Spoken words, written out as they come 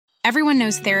Everyone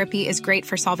knows therapy is great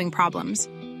for solving problems,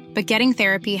 but getting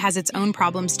therapy has its own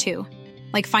problems too,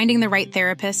 like finding the right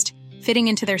therapist, fitting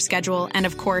into their schedule, and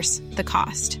of course, the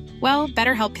cost. Well,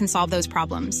 BetterHelp can solve those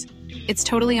problems. It's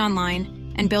totally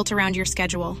online and built around your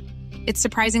schedule. It's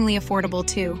surprisingly affordable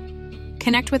too.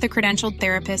 Connect with a credentialed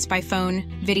therapist by phone,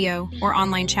 video, or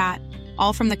online chat,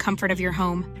 all from the comfort of your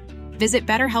home. Visit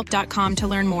BetterHelp.com to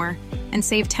learn more and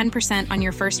save 10% on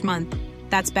your first month.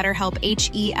 That's BetterHelp,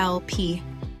 H-E-L-P.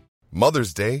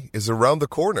 Mother's Day is around the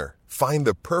corner. Find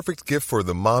the perfect gift for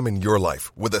the mom in your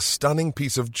life with a stunning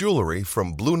piece of jewelry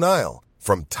from Blue Nile.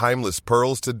 From timeless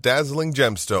pearls to dazzling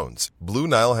gemstones, Blue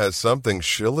Nile has something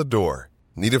she'll adore.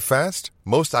 Need it fast?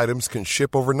 Most items can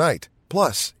ship overnight.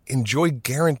 Plus, enjoy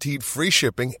guaranteed free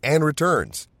shipping and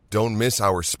returns. Don't miss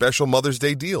our special Mother's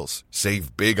Day deals.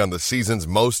 Save big on the season's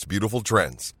most beautiful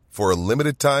trends. For a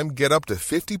limited time, get up to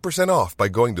 50% off by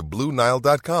going to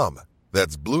BlueNile.com.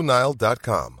 That's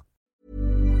BlueNile.com.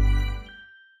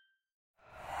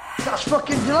 That's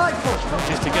fucking delightful.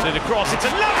 Just to get it across, it's a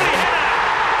lovely header!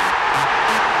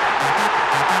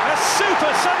 A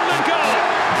super Sunderland goal!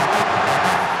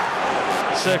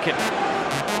 Cirkin,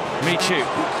 Michu,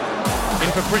 in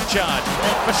for Pritchard,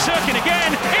 for Cirkin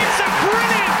again, it's a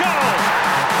brilliant goal!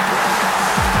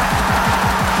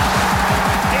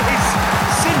 It is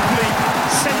simply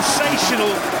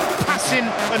sensational passing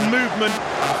and movement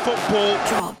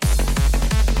football.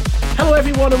 Hello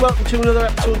everyone and welcome to another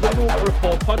episode of the Local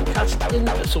Report podcast in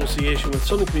association with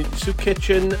Sunderland Community Soup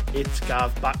Kitchen. It's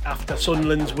Gav back after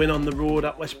Sunderland's win on the road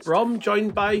at West Brom,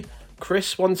 joined by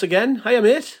Chris once again. Hiya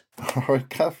mate. Alright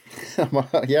Gav.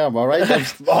 Yeah, I'm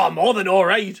alright. Oh, more than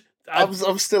alright.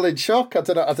 I'm still in shock. I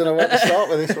don't know where to start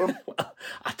with this one.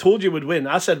 I told you would win.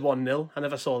 I said 1-0. I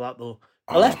never saw that though.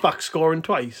 A left back scoring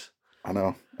twice. I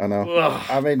know. Ugh.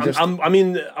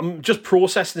 I'm just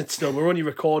processing it still. We're only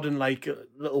recording like a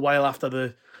little while after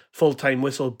the full-time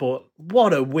whistle, but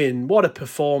what a win, what a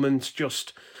performance.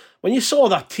 Just when you saw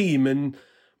that team and,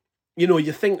 you know,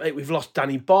 you think like we've lost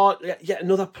Danny Bart, yet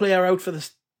another player out for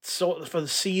the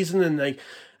season, and like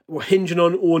we're hinging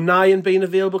on O'Nien being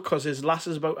available because his lass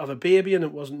is about to have a baby and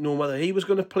it wasn't known whether he was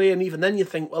going to play. And even then you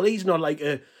think, well, he's not like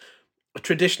a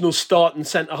traditional starting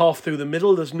centre-half through the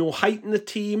middle. There's no height in the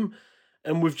team.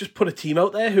 And we've just put a team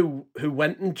out there who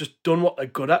went and just done what they're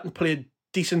good at and played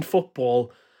decent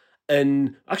football,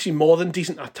 and actually more than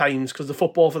decent at times, because the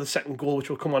football for the second goal,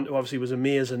 which we'll come on to, obviously was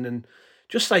amazing. And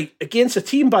just like against a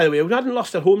team, by the way, who hadn't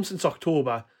lost at home since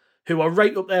October, who are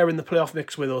right up there in the playoff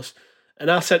mix with us.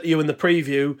 And I said to you in the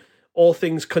preview, all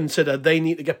things considered, they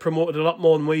need to get promoted a lot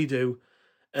more than we do.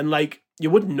 And like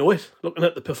you wouldn't know it looking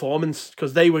at the performance,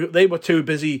 because they were too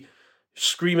busy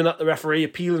screaming at the referee,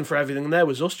 appealing for everything, and there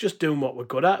was us just doing what we're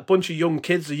good at. A bunch of young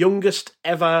kids, the youngest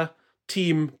ever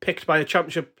team picked by a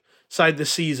championship side this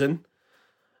season,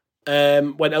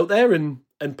 went out there and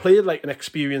played like an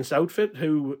experienced outfit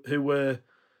who were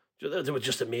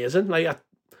just amazing. Like I'm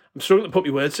struggling to put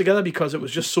my words together because it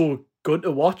was just so good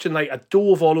to watch, and like I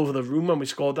dove all over the room when we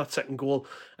scored that second goal,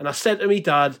 and I said to me,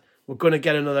 Dad, we're going to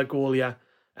get another goal here,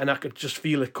 and I could just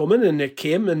feel it coming, and it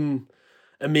came. And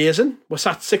amazing. We're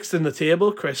sat sixth in the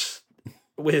table, Chris,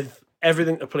 with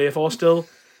everything to play for still.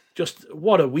 Just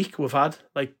what a week we've had.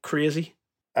 Like crazy.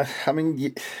 I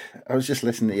mean, I was just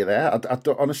listening to you there. I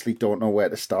honestly don't know where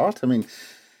to start. I mean,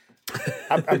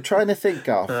 I'm trying to think,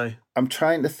 Gav. I'm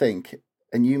trying to think,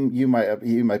 and you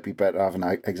might be better to have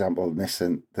an example of this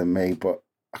than me, but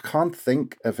I can't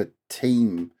think of a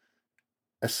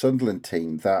Sunderland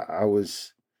team that I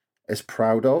was as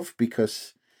proud of,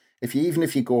 because if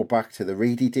you go back to the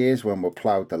Reedy days when we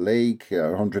ploughed the league,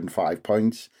 105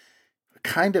 points,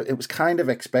 it was kind of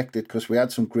expected because we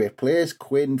had some great players: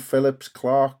 Quinn, Phillips,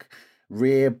 Clark,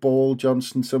 Ray, Ball,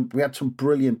 Johnson. We had some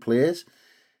brilliant players.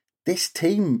 This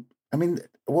team, I mean,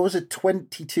 what was it?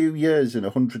 22 years and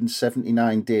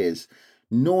 179 days,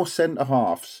 no centre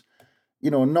halves.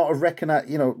 You know, not a recognised.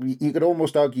 You know, you could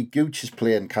almost argue Gooch is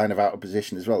playing kind of out of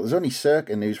position as well. There's only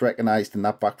Cirkin who's recognised in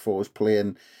that back four as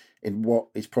playing in what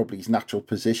is probably his natural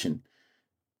position.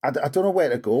 I don't know where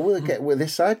to go with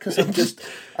this side, because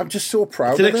I'm just so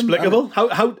proud of them. It's inexplicable.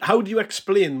 How do you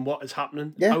explain what is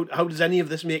happening? Yeah. How does any of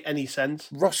this make any sense?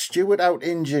 Ross Stewart out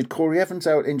injured, Corey Evans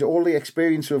out injured, all the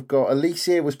experience we've got.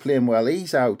 Elise was playing well,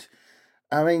 he's out.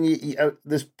 I mean,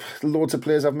 there's loads of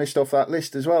players I've missed off that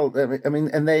list as well. I mean,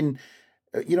 and then,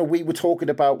 you know, we were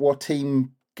talking about what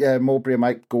team Mowbray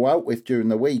might go out with during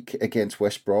the week against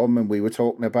West Brom, and we were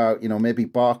talking about, you know, maybe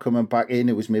Barr coming back in,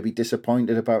 who was maybe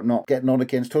disappointed about not getting on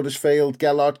against Huddersfield.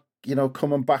 Gellard, you know,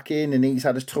 coming back in, and he's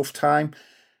had a tough time.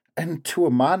 And to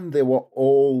a man, they were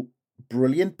all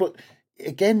brilliant. But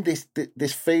again,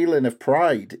 this feeling of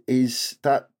pride is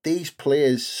that these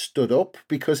players stood up,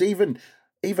 because even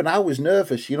I was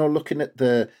nervous, looking at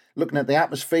the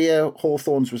atmosphere.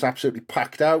 Hawthorns was absolutely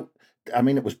packed out. I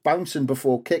mean, it was bouncing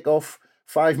before kickoff.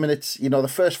 5 minutes, the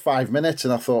first 5 minutes,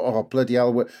 and I thought, oh, bloody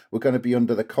hell, we're going to be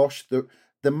under the cosh.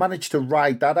 They managed to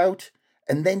ride that out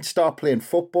and then start playing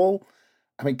football.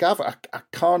 I mean, Gav,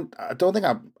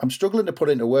 I'm struggling to put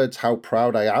into words how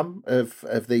proud I am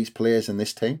of these players and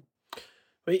this team.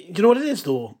 You know what it is,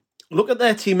 though? Look at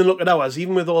their team and look at ours.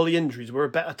 Even with all the injuries, we're a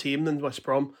better team than West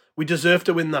Brom. We deserve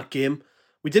to win that game.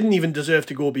 We didn't even deserve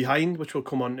to go behind, which we'll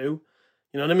come on to. You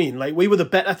know what I mean? Like, we were the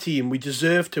better team. We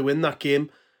deserved to win that game.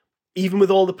 Even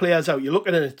with all the players out, you're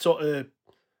looking at it, sort of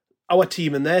our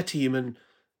team and their team, and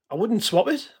I wouldn't swap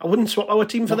it. I wouldn't swap our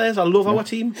team for theirs. I love our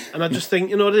team, and I just think,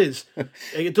 you know what it is?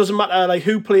 It doesn't matter like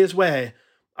who plays where.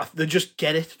 They just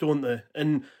get it, don't they?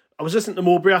 And I was listening to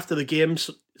Mowbray after the game,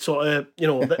 sort of,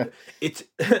 it's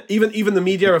even the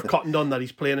media have cottoned on that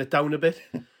he's playing it down a bit,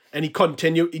 and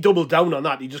he doubled down on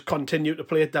that. He just continued to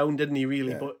play it down, didn't he?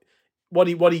 Really, yeah. But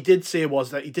what he did say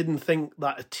was that he didn't think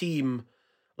that a team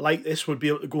like this would be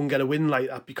able to go and get a win like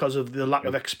that because of the lack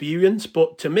of experience.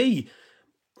 But to me,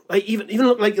 like even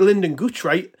look like Lyndon Gooch,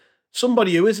 right?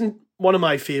 Somebody who isn't one of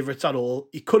my favourites at all.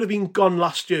 He could have been gone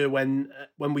last year when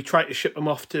we tried to ship him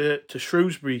off to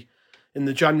Shrewsbury in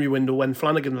the January window when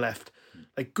Flanagan left.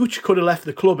 Like, Gooch could have left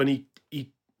the club, and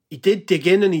he did dig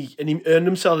in, and he earned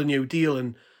himself a new deal,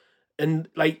 and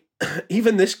like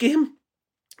even this game,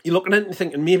 you're looking at it and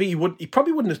thinking maybe he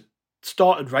probably wouldn't have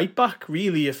started right back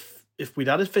really if we'd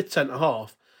had a fit centre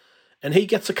half, and he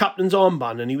gets a captain's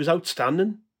armband, and he was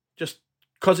outstanding just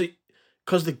because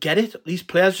they get it. These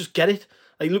players just get it.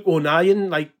 Like, look, O'Nien,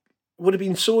 like, it would have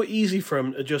been so easy for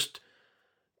him to just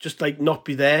like not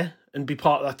be there and be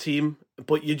part of that team,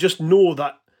 but you just know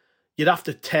that you'd have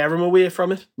to tear him away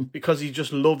from it because he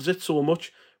just loves it so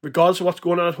much, regardless of what's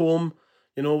going on at home,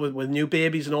 with new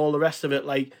babies and all the rest of it.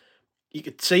 Like, you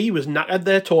could see he was knackered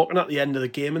there talking at the end of the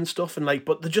game and stuff, and like,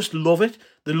 but they just love it.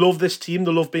 They love this team.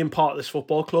 They love being part of this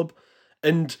football club,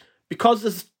 and because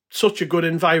there's such a good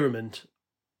environment,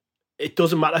 it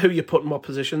doesn't matter who you put in what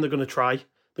position. They're going to try.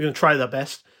 They're going to try their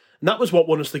best, and that was what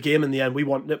won us the game in the end. We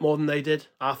wanted it more than they did,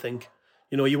 I think.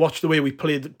 You watch the way we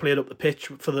played up the pitch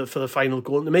for the final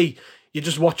goal. And to me, you're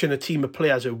just watching a team of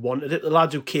players who wanted it. The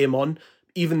lads who came on,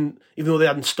 even though they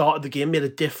hadn't started the game, made a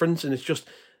difference, and it's just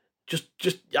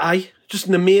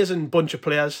an amazing bunch of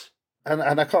players. And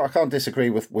I can't disagree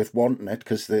with wanting it,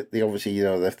 because the obviously,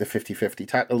 the 50-50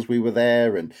 tackles, we were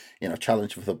there, and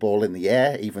challenge for the ball in the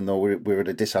air, even though we're at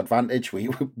a disadvantage.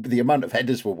 The amount of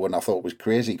headers we won, I thought, was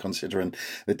crazy considering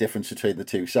the difference between the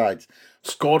two sides.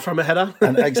 Scored from a header.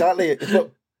 And exactly.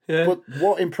 But, yeah. But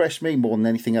what impressed me more than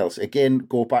anything else, again,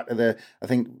 go back to I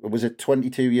think, was it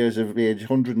 22 years of age,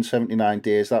 179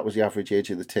 days, that was the average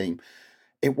age of the team.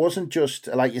 It wasn't just,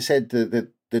 like you said, the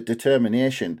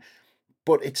determination,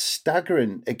 but it's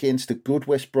staggering against a good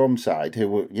West Brom side who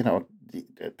were,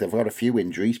 they've got a few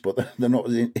injuries, but they're not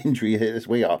as injury hit as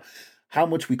we are. How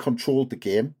much we controlled the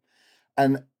game,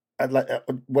 and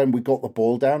when we got the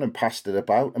ball down and passed it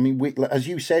about. I mean, as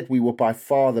you said, we were by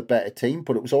far the better team,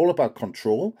 but it was all about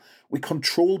control. We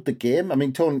controlled the game. I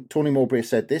mean, Tony Mowbray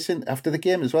said this after the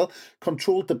game as well.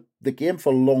 Controlled the game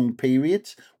for long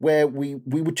periods where we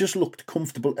would just looked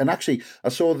comfortable. And actually, I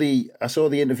saw the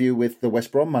interview with the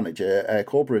West Brom manager,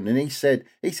 Corcoran, and he said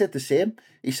the same.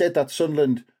 He said that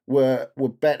Sunderland were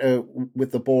better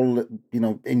with the ball,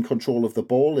 in control of the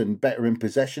ball and better in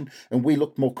possession, and we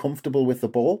looked more comfortable with the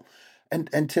ball.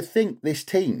 And to think this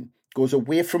team goes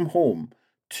away from home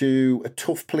to a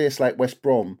tough place like West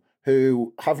Brom,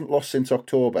 who haven't lost since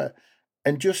October,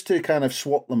 and just to kind of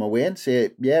swap them away and say,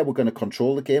 yeah, we're going to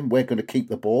control the game, we're going to keep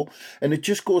the ball. And it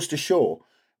just goes to show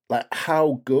like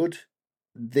how good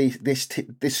this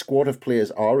squad of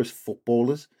players are as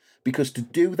footballers. Because to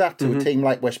do that to a team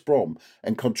like West Brom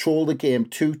and control the game,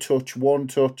 2-touch,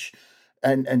 1-touch,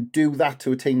 and do that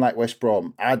to a team like West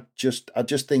Brom, I just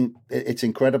think it's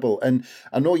incredible. And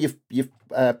I know you've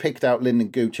picked out Lyndon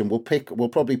Gooch, and we'll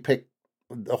probably pick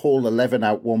the whole 11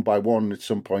 out one by one at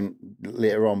some point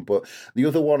later on. But the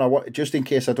other one just in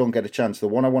case I don't get a chance, the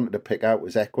one I wanted to pick out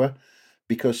was Ekwa,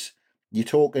 because you're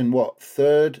talking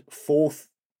third, fourth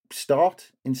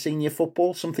start in senior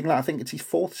football, something like, I think it's his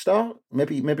fourth start,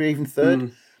 maybe even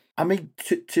third. I mean,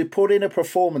 to put in a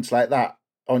performance like that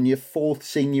on your fourth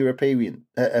senior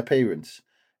appearance,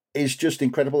 is just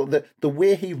incredible. The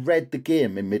way he read the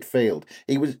game in midfield,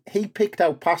 he picked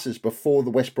out passes before the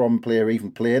West Brom player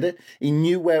even played it. He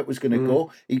knew where it was going to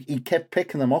go. He kept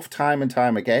picking them off time and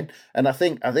time again. And I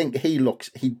think he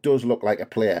does look like a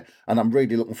player. And I'm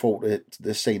really looking forward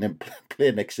to seeing him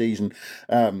play next season.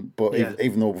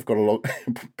 Even though we've got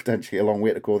potentially a long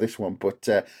way to go this one,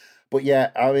 but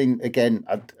yeah, I mean, again,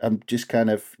 I'm just kind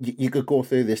of you could go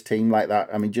through this team like that.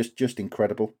 I mean, just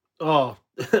incredible. Oh,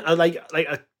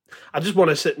 I just want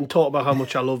to sit and talk about how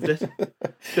much I loved it.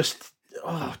 just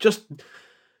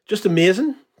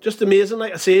amazing. Just amazing.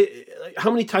 Like I say,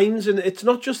 how many times, and it's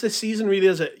not just this season really,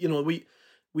 is it? You know, we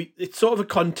it's sort of a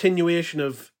continuation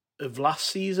of last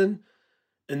season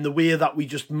in the way that we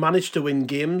just managed to win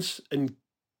games and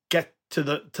get to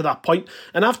that point.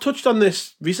 And I've touched on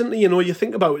this recently, you know, you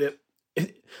think about it,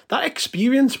 that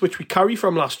experience which we carry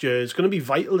from last year is going to be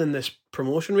vital in this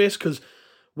promotion race, because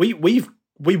we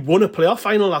won a playoff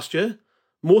final last year.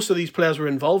 Most of these players were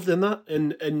involved in that,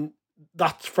 and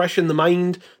that's fresh in the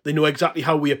mind. They know exactly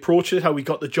how we approached it, how we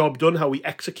got the job done, how we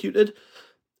executed.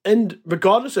 And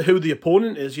regardless of who the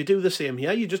opponent is, you do the same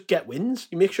here. You just get wins.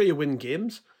 You make sure you win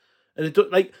games. And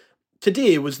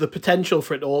today was the potential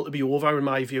for it all to be over, in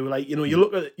my view. Like, you know, you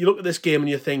look at this game and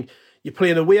you think you're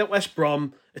playing away at West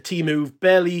Brom, a team who've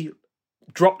barely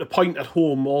dropped a point at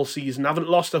home all season, haven't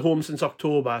lost at home since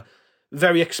October.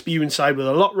 Very experienced side with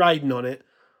a lot riding on it,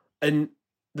 and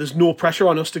there's no pressure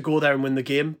on us to go there and win the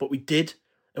game, but we did.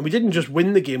 And we didn't just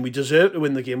win the game, we deserved to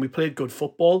win the game. We played good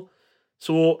football.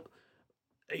 So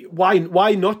why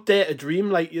not dare to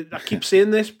dream? Like, I keep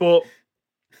saying this, but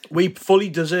we fully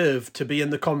deserve to be in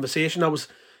the conversation. It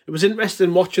was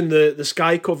interesting watching the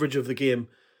Sky coverage of the game,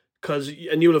 because,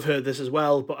 and you'll have heard this as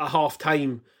well, but at half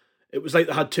time, it was like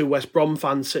they had two West Brom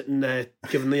fans sitting there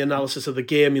giving the analysis of the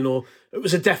game, you know. It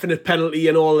was a definite penalty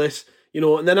and all this, you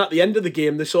know. And then at the end of the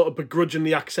game, they sort of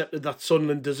begrudgingly accepted that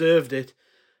Sunderland deserved it.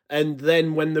 And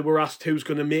then when they were asked who's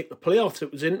going to make the playoffs,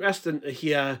 it was interesting to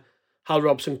hear Hal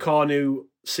Robson-Carnu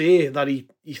say that he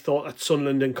thought that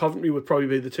Sunderland and Coventry would probably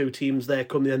be the two teams there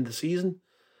come the end of the season.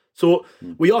 So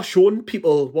we are showing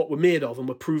people what we're made of, and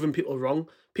we're proving people wrong.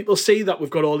 People say that we've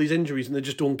got all these injuries and they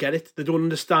just don't get it. They don't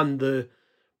understand the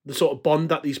sort of bond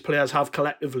that these players have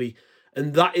collectively.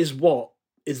 And that is what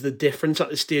is the difference at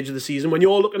this stage of the season. When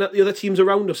you're looking at the other teams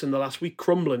around us in the last week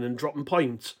crumbling and dropping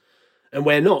points, and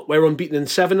we're not. We're unbeaten in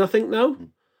 7, I think, now.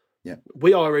 Yeah.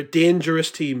 We are a dangerous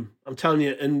team, I'm telling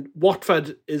you. And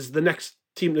Watford is the next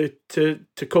team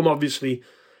to come, obviously.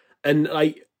 And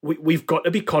we've got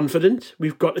to be confident.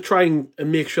 We've got to try and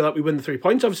make sure that we win the 3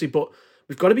 points, obviously. But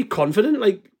we've got to be confident.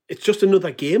 Like, it's just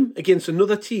another game against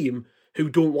another team who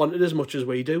don't want it as much as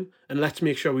we do, and let's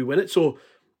make sure we win it. So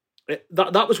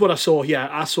that was what I saw here.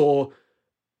 I saw,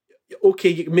 okay,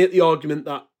 you can make the argument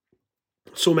that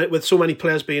with so many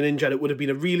players being injured, it would have been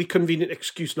a really convenient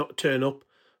excuse not to turn up,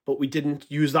 but we didn't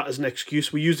use that as an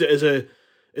excuse. We used it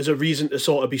as a reason to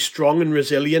sort of be strong and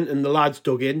resilient, and the lads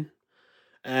dug in.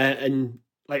 And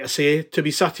like I say, to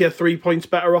be sat here 3 points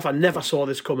better off, I never saw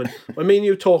this coming. When me and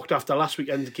you talked after last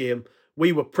weekend's game,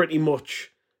 we were pretty much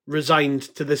resigned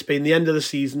to this being the end of the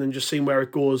season and just seeing where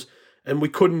it goes, and we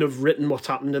couldn't have written what's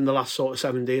happened in the last sort of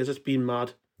 7 days. It's been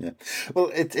mad. Yeah,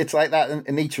 well, it's like that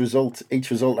in each result.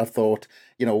 Each result, I've thought,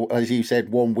 you know, as you said,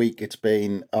 1 week it's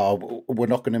been, we're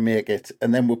not going to make it,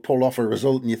 and then we pull off a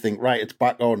result, and you think, right, it's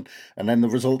back on, and then the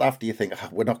result after, you think,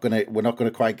 we're not going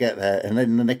to quite get there, and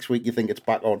then the next week you think it's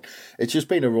back on. It's just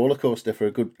been a roller coaster for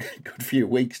a good few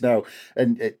weeks now,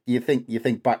 and you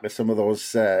think back to some of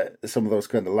those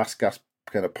kind of last gasp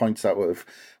kind of points that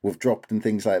we've dropped and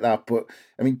things like that. But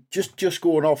I mean, just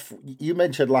going off, you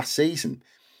mentioned last season.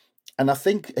 And I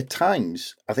think at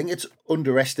times, it's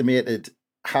underestimated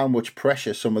how much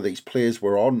pressure some of these players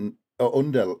were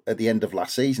under at the end of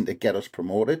last season to get us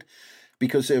promoted.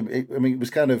 Because it was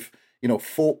kind of, you know,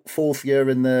 fourth year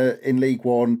in League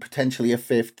One, potentially a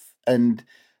fifth, and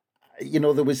you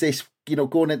know, there was this, you know,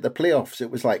 going into the playoffs,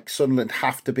 it was like Sunderland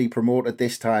have to be promoted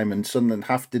this time, and Sunderland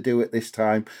have to do it this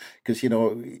time because, you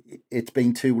know, it's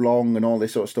been too long and all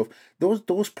this sort of stuff.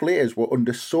 Those players were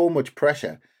under so much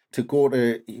pressure to go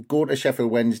to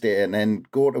Sheffield Wednesday and then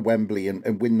go to Wembley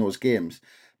and win those games.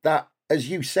 That, as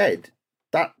you said,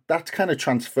 that's kind of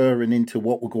transferring into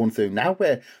what we're going through now,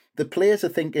 where the players are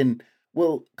thinking,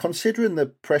 well, considering the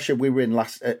pressure we were in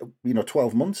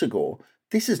 12 months ago,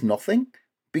 this is nothing,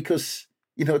 because,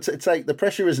 you know, it's like the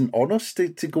pressure isn't on us to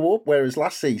go up, whereas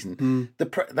last season,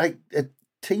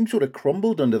 teams would have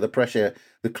crumbled under the pressure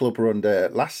the club were under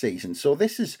last season. So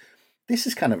this is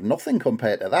kind of nothing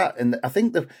compared to that. And I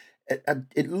think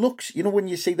it looks, you know, when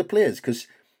you see the players, because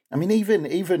I mean,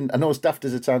 even I know it's daft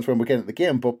as it sounds when we're getting at the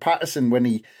game, but Patterson, when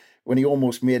he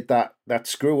almost made that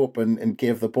screw up and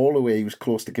gave the ball away, he was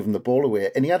close to giving the ball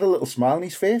away, and he had a little smile on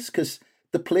his face because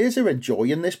the players are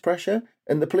enjoying this pressure,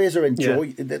 and the players are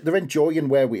they're enjoying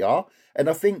where we are, and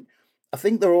I think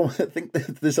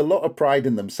there's a lot of pride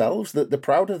in themselves, that they're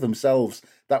proud of themselves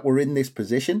that we're in this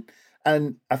position,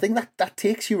 and I think that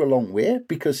takes you a long way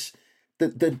because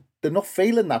they're not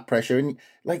feeling that pressure, and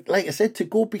like I said, to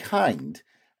go behind,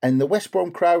 and the West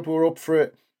Brom crowd were up for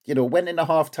it, went into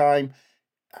half time.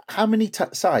 How many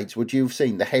sides would you have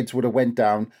seen? The heads would have went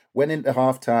down, went into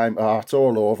half-time, it's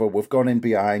all over, we've gone in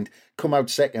behind, come out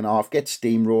second half, get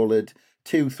steamrolled,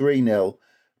 2-3-0.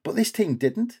 But this team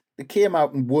didn't. They came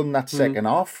out and won that second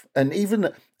half. And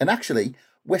actually,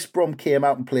 West Brom came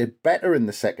out and played better in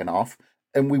the second half,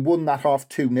 and we won that half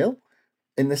 2-0.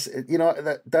 In this,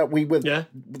 that we were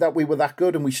that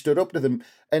good, and we stood up to them.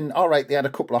 And all right, they had a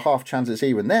couple of half chances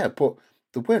here and there, but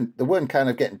they weren't kind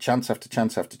of getting chance after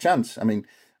chance after chance. I mean,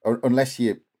 unless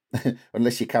you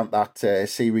count that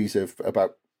series of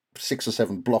about 6 or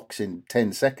 7 blocks in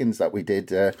 10 seconds that we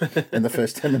did in the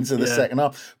first 10 minutes of the second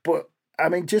half. But I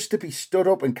mean, just to be stood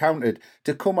up and counted,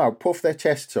 to come out, puff their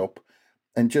chests up,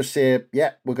 and just say,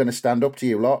 "Yeah, we're going to stand up to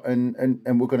you lot, and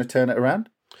we're going to turn it around."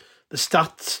 The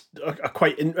stats are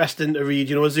quite interesting to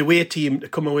read. As the away team to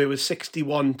come away with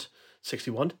 61%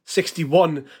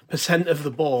 of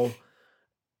the ball.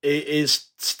 It is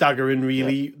staggering,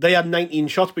 really. Yeah. They had 19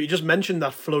 shots, but you just mentioned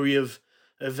that flurry of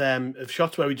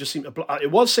shots where we just seemed to block.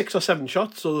 It was 6 or 7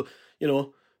 shots, so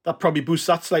that probably boosts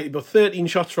that slightly. But 13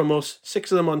 shots from us,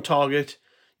 6 of them on target.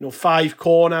 5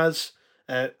 corners,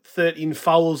 13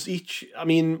 fouls each. I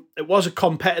mean, it was a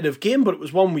competitive game, but it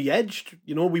was one we edged.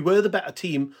 We were the better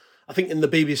team. I think in the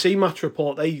BBC match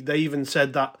report, they even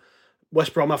said that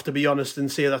West Brom have to be honest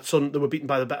and say that they were beaten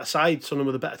by the better side. Sunderland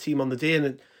were the better team on the day,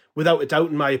 and without a doubt,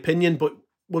 in my opinion. But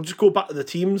we'll just go back to the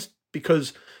teams,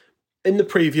 because in the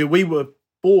preview we were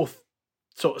both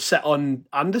sort of set on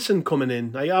Anderson coming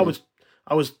in. I was,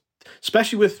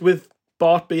 especially with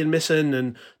Bart being missing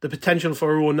and the potential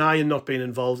for O'Neill not being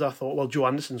involved. I thought, well, Joe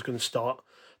Anderson's going to start,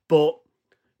 but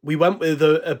we went with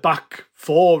a back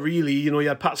four, really. You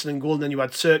had Patterson and goal, and then you had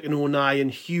Cirkin, O'Neill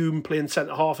and Hume playing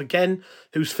centre half again,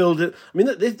 who's filled it. I mean,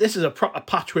 this is a proper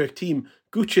patchwork team.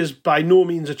 Gooch is by no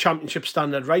means a championship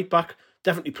standard right back.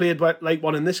 Definitely played like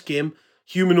one in this game.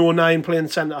 Hume and O'Neill playing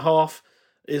centre half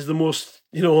is the most,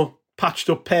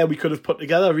 patched up pair we could have put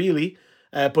together, really.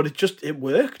 But it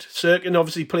worked. Cirkin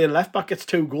obviously playing left back gets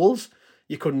 2 goals.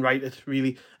 You couldn't write it,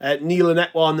 really. Neil and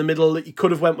Ekwa in the middle. He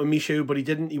could have went with Michu, but he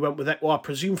didn't. He went with Ekwa, I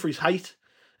presume for his height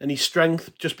and his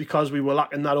strength, just because we were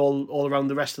lacking that all around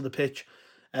the rest of the pitch.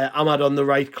 Ahmad on the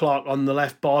right, Clark on the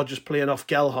left, Bar just playing off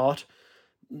Gelhardt.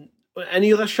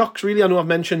 Any other shocks, really? I know I've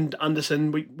mentioned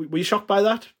Anderson. Were you shocked by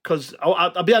that? Because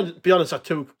I'll be honest, at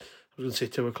 2, I was going to say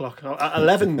 2 o'clock. At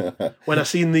 11, when I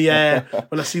seen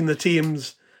the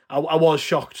teams, I was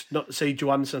shocked not to see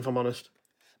Joe Anderson, if I'm honest.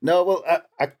 No,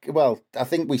 well, I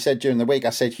think we said during the week,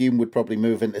 I said Hume would probably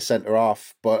move into centre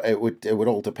half, but it would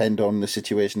all depend on the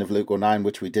situation of Luke O'Neill,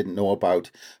 which we didn't know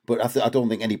about. But I don't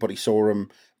think anybody saw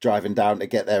him driving down to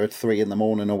get there at 3 a.m.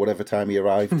 or whatever time he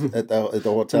arrived at the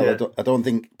hotel. Yeah. I don't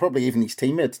think, probably even his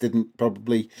teammates didn't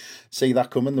probably see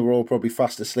that coming. They were all probably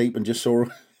fast asleep and just saw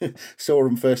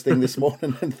him first thing this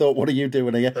morning and thought, what are you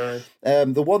doing here?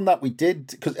 The one that we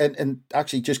did, and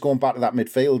actually just going back to that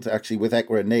midfield, actually with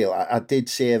Ekwa and Neil, I did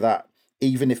say that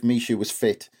even if Michu was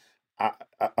fit,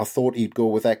 I thought he'd go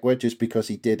with Ekwa just because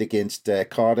he did against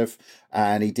Cardiff,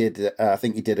 and he did. I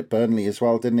think he did at Burnley as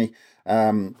well, didn't he?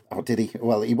 Or did he?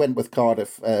 Well, he went with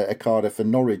Cardiff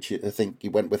and Norwich. I think he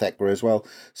went with Ekwa as well.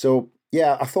 So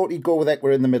yeah, I thought he'd go with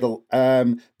Ekwa in the middle.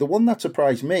 The one that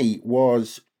surprised me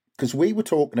was because we were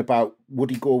talking about would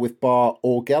he go with Bar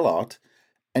or Gelhardt,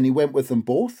 and he went with them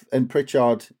both. And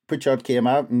Pritchard came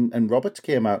out and Roberts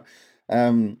came out.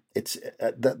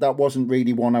 That wasn't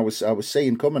really one I was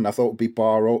seeing coming. I thought it would be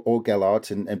Bar or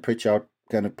Gelhardt and Pritchard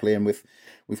kind of playing with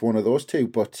one of those two.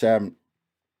 But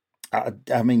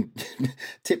I mean,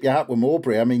 tip your hat with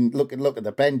Mowbray. I mean, look at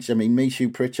the bench. I mean, Michu,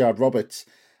 Pritchard, Roberts.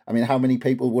 I mean, how many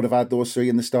people would have had those 3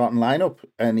 in the starting lineup?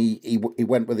 And he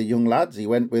went with the young lads. He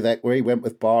went with Ekwa, he went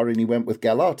with Bar, and he went with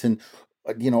Gelhardt. And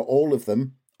all of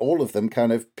them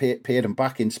kind of paid him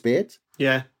back in spades.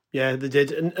 Yeah, they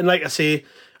did. And like I say,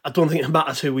 I don't think it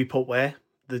matters who we put where.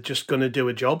 They're just going to do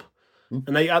a job.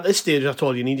 And at this stage, I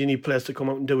told you need players to come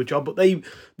out and do a job. But they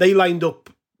lined up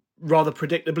rather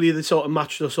predictably. They sort of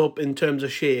matched us up in terms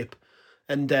of shape.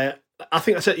 And I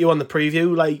think I said to you on the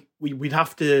preview, like we'd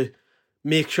have to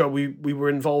make sure we were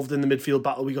involved in the midfield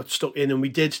battle. We got stuck in, and we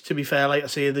did. To be fair, like I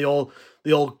say, they all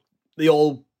they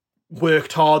all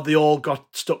worked hard, they all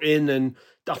got stuck in, and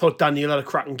I thought Daniel had a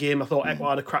cracking game. I thought Ekwa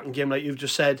had a cracking game, like you've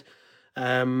just said.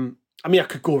 I mean, I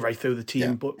could go right through the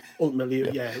team, but ultimately,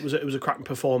 it was a cracking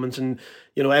performance, and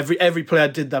every player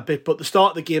did that bit. But the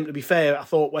start of the game, to be fair, I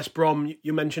thought West Brom.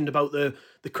 You mentioned about the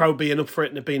crowd being up for it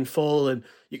and it being full, and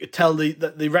you could tell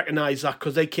that they recognised that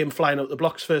because they came flying out the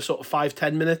blocks for sort of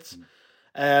 5-10 minutes.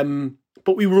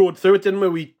 But we rode through it, didn't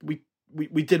we?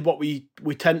 We did what we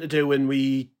tend to do, and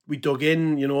we dug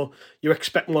in. You're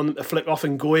expecting one to flick off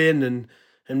and go in, and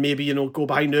maybe, go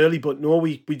behind early, but no,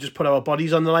 we just put our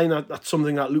bodies on the line. That's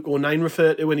something that Luke O'Nien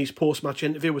referred to in his post-match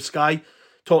interview with Sky,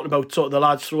 talking about sort of the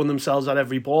lads throwing themselves at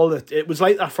every ball. It was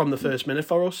like that from the first minute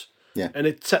for us. Yeah. And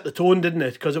it set the tone, didn't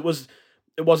it? Because it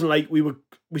wasn't like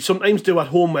we sometimes do at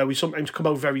home, where we sometimes come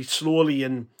out very slowly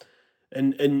and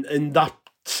that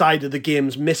side of the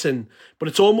game's missing. But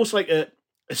it's almost like a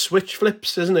switch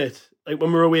flips, isn't it? Like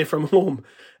when we're away from home,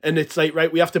 and it's like,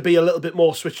 right, we have to be a little bit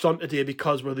more switched on today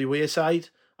because we're the away side.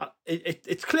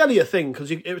 It's clearly a thing because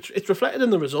it's reflected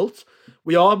in the results.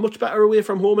 We are much better away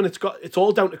from home, and it's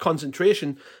all down to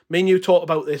concentration. Me and you talk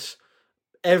about this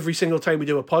every single time we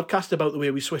do a podcast about the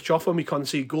way we switch off when we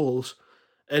concede goals,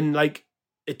 and like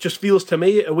it just feels to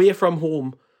me away from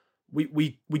home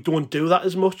we don't do that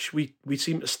as much. We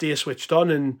seem to stay switched on,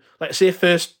 and like I say,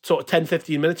 first sort of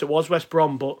 10-15 minutes it was West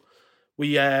Brom, but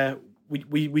we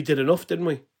did enough, didn't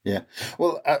we? Yeah,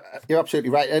 well, you're absolutely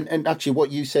right. And actually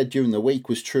what you said during the week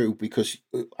was true, because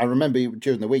I remember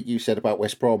during the week you said about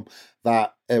West Brom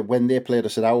that when they played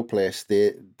us at our place,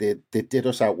 they did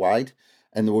us out wide,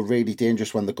 and they were really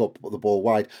dangerous when they got the ball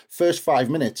wide. First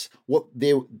 5 minutes, what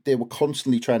they were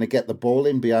constantly trying to get the ball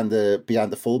in behind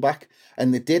the fullback,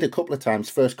 and they did a couple of times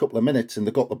first couple of minutes, and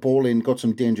they got the ball in, got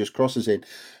some dangerous crosses in.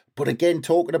 But again,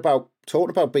 talking about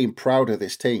being proud of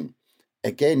this team,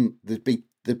 again, there'd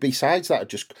be sides that are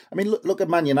just... I mean, look at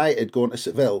Man United going to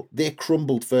Seville. They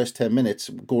crumbled first 10 minutes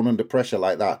going under pressure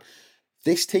like that.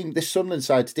 This team, this Sunderland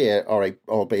side today, all right,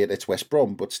 albeit it's West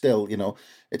Brom, but still,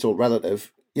 it's all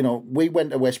relative. We went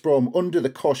to West Brom under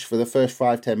the cosh for the first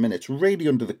 5-10 minutes, really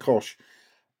under the cosh.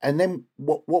 And then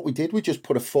what we did, we just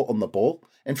put a foot on the ball.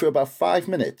 And for about 5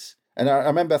 minutes... And I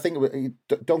remember, I think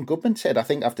Don Goodman said, I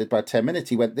think after about 10 minutes,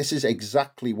 he went, this is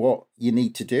exactly what you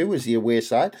need to do as the away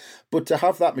side. But to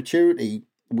have that maturity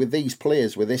with these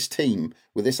players, with this team,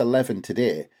 with this 11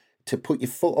 today, to put your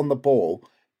foot on the ball,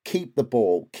 keep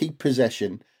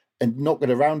possession, and knock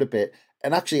it around a bit.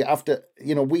 And actually, after,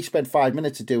 we spent 5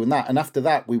 minutes of doing that. And after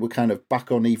that, we were kind of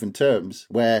back on even terms,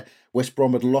 where West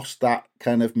Brom had lost that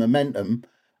kind of momentum,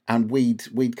 and we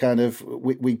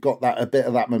got that a bit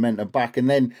of that momentum back. And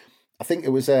then I think it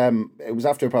was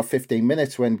after about 15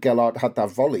 minutes when Gellert had that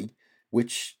volley,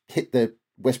 which hit the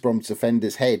West Brom's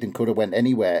defender's head and could have went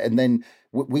anywhere. And then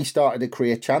we started to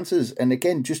create chances. And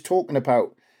again, just talking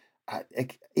about,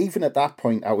 even at that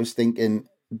point, I was thinking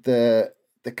the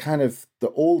kind of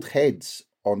the old heads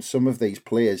on some of these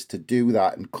players to do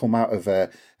that and come out of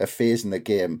a phase in the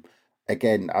game.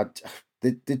 Again,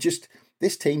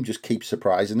 this team just keeps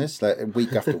surprising us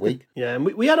week after week. Yeah, and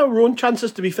we had our own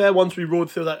chances, to be fair, once we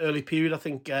rode through that early period. I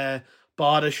think Bard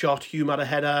had a shot, Hume had a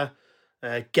header,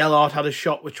 Gellert had a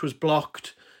shot which was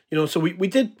blocked. So we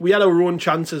had our own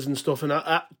chances and stuff. And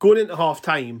going into half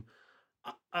time,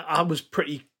 I was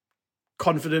pretty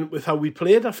confident with how we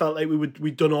played. I felt like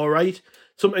we'd done all right.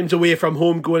 Sometimes away from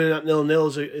home, going in at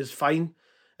 0-0 is fine.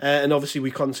 And obviously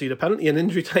we concede a penalty in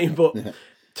injury time. But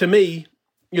to me,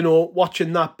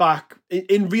 watching that back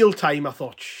in real time, I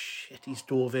thought, shit, he's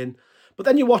dove in. But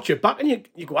then you watch it back and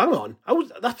you go, hang on,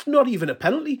 that's not even a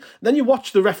penalty. And then you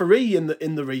watch the referee in the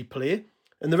replay,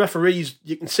 and the referee's,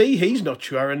 you can see he's not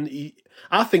sure. And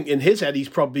I think in his head, he's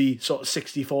probably sort of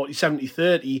 60-40,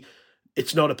 70-30.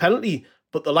 It's not a penalty.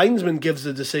 But the linesman gives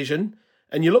the decision,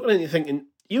 and you're looking at it and you're thinking,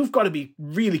 you've got to be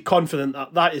really confident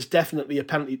that is definitely a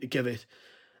penalty to give it.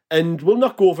 And we'll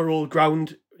not go over old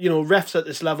ground. Refs at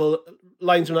this level,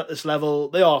 linesmen at this level,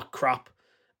 they are crap.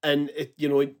 And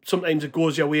sometimes it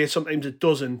goes your way, sometimes it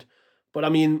doesn't. But I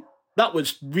mean, that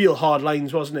was real hard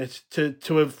lines, wasn't it?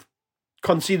 To have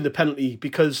conceded a penalty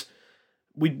because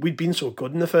we'd been so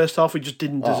good in the first half, we just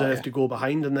didn't deserve to go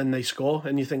behind, and then they score,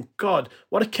 and you think, God,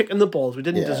 what a kick in the balls. We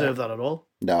didn't deserve that at all.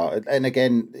 No, and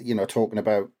again, talking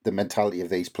about the mentality of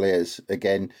these players,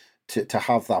 again, to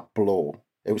have that blow,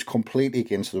 it was completely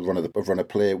against the run of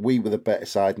play. We were the better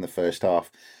side in the first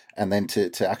half. And then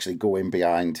to actually go in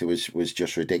behind was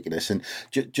just ridiculous. And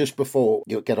just before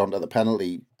you get onto the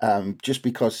penalty, just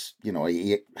because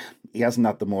he hasn't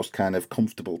had the most kind of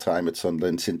comfortable time at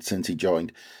Sunderland since he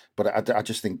joined, but I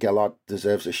just think Gellert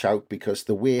deserves a shout because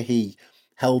the way he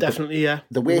held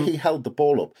the way he held the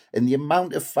ball up, and the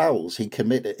amount of fouls he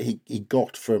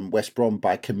got from West Brom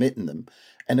by committing them,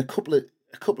 and a couple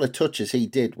of touches he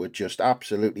did were just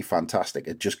absolutely fantastic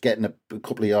at just getting a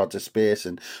couple of yards of space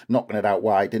and knocking it out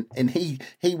wide. And he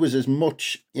was as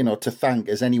much, to thank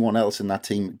as anyone else in that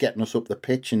team, getting us up the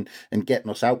pitch and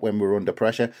getting us out when we were under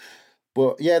pressure.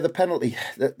 But yeah, the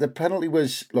penalty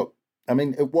was, look, I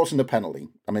mean, it wasn't a penalty.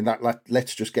 I mean,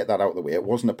 let's just get that out of the way. It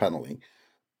wasn't a penalty.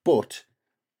 But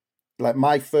like,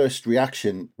 my first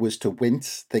reaction was to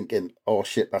wince, thinking, oh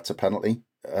shit, that's a penalty.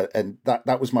 And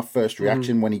that was my first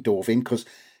reaction when he dove in, because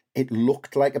it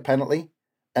looked like a penalty.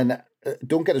 And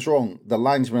don't get us wrong, the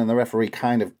linesman and the referee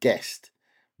kind of guessed,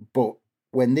 but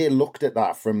when they looked at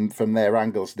that from their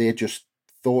angles, they just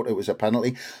thought it was a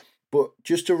penalty. But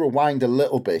just to rewind a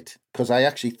little bit, because I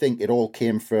actually think it all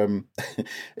came from,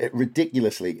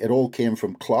 it all came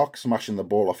from Clark smashing the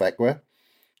ball off Ekwa,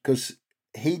 because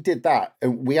he did that,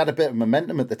 and we had a bit of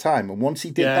momentum at the time. And once he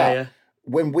did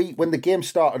when the game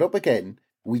started up again,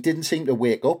 we didn't seem to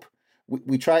wake up.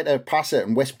 We tried to pass it,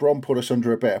 and West Brom put us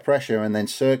under a bit of pressure, and then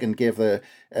Cirkin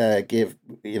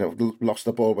lost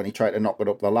the ball when he tried to knock it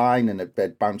up the line, and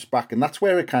it bounced back, and that's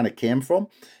where it kind of came from,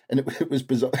 and it was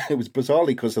bizarre. It was bizarrely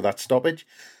because of that stoppage,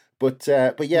 but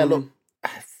yeah, look,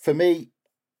 for me,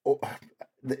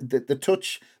 the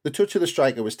touch of the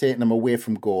striker was taking him away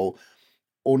from goal.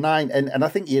 09, and I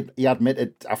think he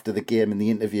admitted after the game in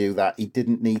the interview that he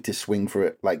didn't need to swing for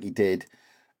it like he did.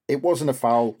 It wasn't a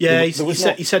foul. Yeah, he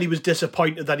said he was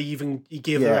disappointed that he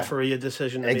gave the referee a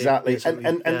decision. Exactly,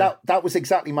 and that was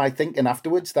exactly my thinking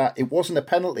afterwards, that it wasn't a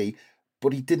penalty,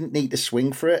 but he didn't need to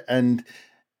swing for it. And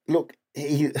look,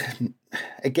 he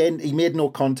made no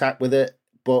contact with it,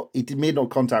 but he made no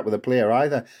contact with the player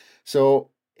either. So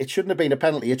it shouldn't have been a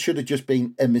penalty. It should have just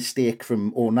been a mistake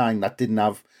from 09 that didn't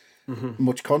have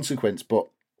much consequence. But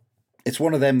it's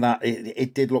one of them that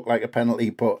it did look like a penalty.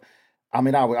 But I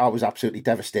mean, I was absolutely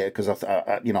devastated, because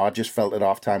I just felt at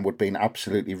half time we'd been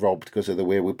absolutely robbed because of the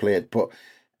way we played. But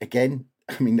again,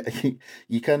 I mean,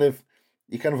 you kind of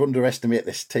underestimate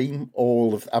this team.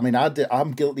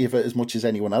 I'm guilty of it as much as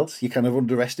anyone else. You kind of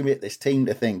underestimate this team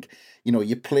to think,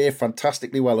 you play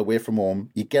fantastically well away from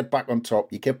home, you get back on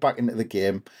top, you get back into the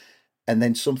game, and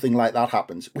then something like that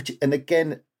happens. And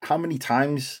again, how many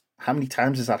times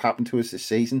has that happened to us this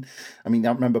season? I mean,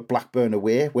 I remember Blackburn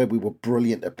away, where we were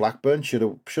brilliant at Blackburn, should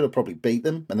have probably beat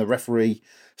them, and the referee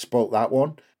spoilt that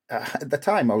one. At the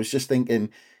time, I was just thinking,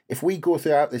 if we go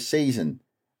throughout this season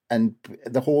and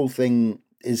the whole thing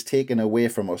is taken away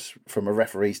from us from a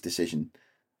referee's decision,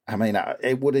 I mean,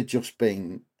 it would have just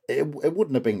been, it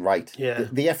wouldn't have been right. Yeah.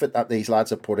 The effort that these lads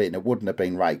have put in, it wouldn't have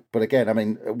been right. But again, I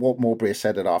mean, what Mowbray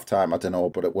said at half time, I don't know,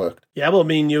 but it worked. Yeah, well,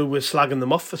 me and you were slagging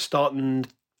them off for starting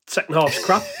second half's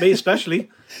crap, me especially.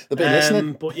 They've been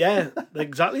listening. But yeah,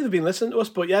 exactly, they've been listening to us.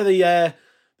 But yeah, they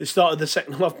started the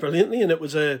second half brilliantly, and it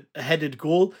was a headed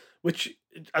goal, which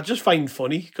I just find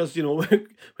funny, because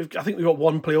I think we got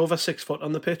one play over 6 foot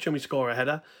on the pitch and we score a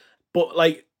header. But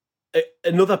like,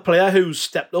 another player who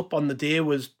stepped up on the day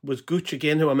was Gooch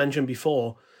again, who I mentioned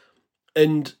before.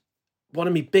 And one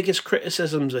of my biggest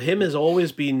criticisms of him has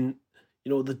always been,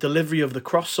 the delivery of the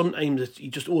cross. Sometimes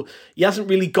he hasn't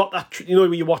really got that.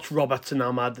 When you watch Roberts and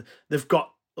Ahmad, they've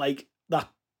got like that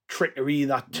trickery,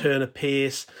 that turn of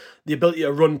pace, the ability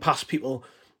to run past people.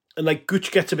 And like,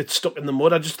 Gooch gets a bit stuck in the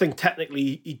mud. I just think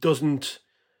technically he doesn't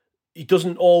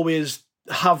always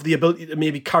have the ability to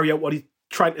maybe carry out what he's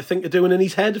trying to think of doing in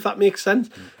his head, if that makes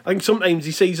sense. I think sometimes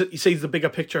he sees the bigger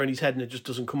picture in his head and it just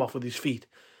doesn't come off with his feet.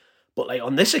 But like,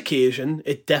 on this occasion,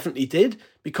 it definitely did,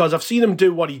 because I've seen him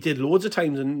do what he did loads of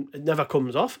times and it never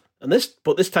comes off.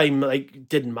 But this time, like, it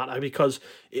didn't matter, because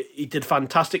he did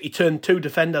fantastic. He turned 2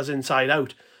 defenders inside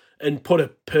out and put a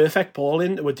perfect ball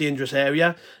into a dangerous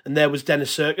area, and there was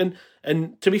Dennis Cirkin.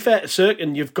 And to be fair to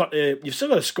Cirkin, you've still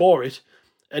got to score it,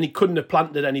 and he couldn't have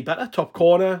planted it any better. Top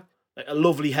corner, like a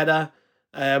lovely header.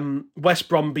 West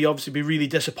Brom obviously be really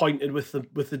disappointed with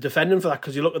the defending for that,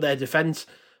 because you look at their defence,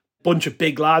 bunch of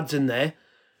big lads in there,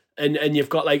 and you've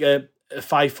got like a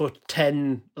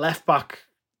 5'10" left back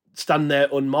standing there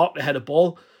unmarked ahead of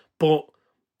ball. But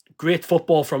great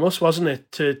football from us, wasn't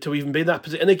it, to even be in that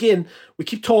position? And again, we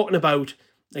keep talking about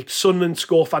like Sunderland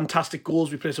score fantastic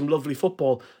goals, we play some lovely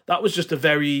football. That was just a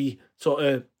very sort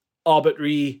of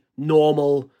arbitrary,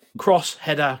 normal cross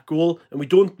header goal, and we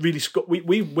don't really score.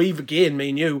 We've again, me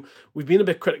and you, we've been a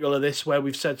bit critical of this, where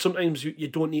we've said sometimes you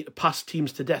don't need to pass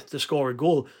teams to death to score a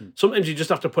goal. Sometimes you just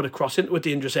have to put a cross into a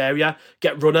dangerous area,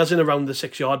 get runners in around the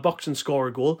 6-yard box and score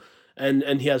a goal.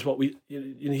 And here's what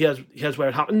here's where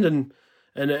it happened.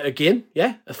 And again,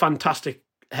 yeah, a fantastic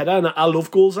header, and I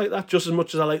love goals like that just as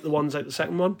much as I like the ones like the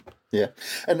second one. Yeah,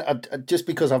 and just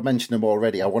because I've mentioned them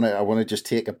already, I want to just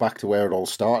take it back to where it all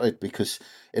started, because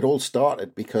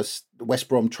West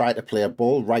Brom tried to play a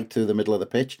ball right through the middle of the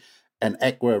pitch, and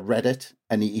Ekwa read it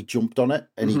and he jumped on it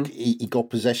and he got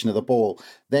possession of the ball.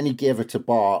 Then he gave it to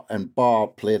Bar, and Bar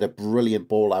played a brilliant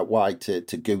ball out wide to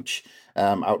Gooch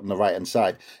out on the right hand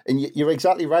side. And you're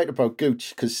exactly right about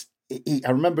Gooch, because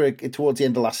I remember it towards the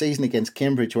end of last season against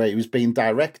Cambridge, where he was being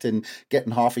direct and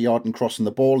getting half a yard and crossing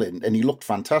the ball in, and he looked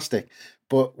fantastic.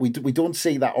 But we don't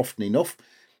see that often enough.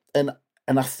 And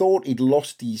I thought he'd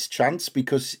lost his chance,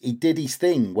 because he did his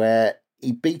thing where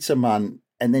he beats a man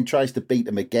and then tries to beat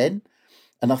him again.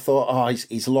 And I thought,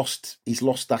 he's lost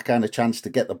that kind of chance to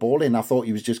get the ball in. I thought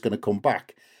he was just going to come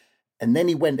back. And then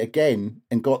he went again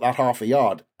and got that half a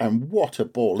yard. And what a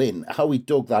ball in. How he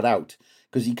dug that out.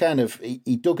 Because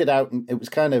he dug it out, and it was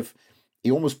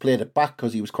he almost played it back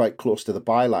because he was quite close to the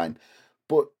byline.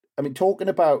 But, I mean, talking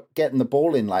about getting the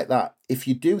ball in like that, if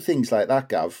you do things like that,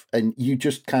 Gav, and you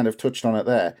just kind of touched on it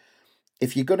there,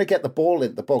 if you're going to get the ball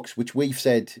in the box, which we've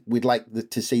said we'd like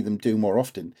to see them do more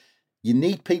often, you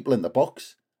need people in the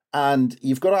box. And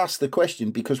you've got to ask the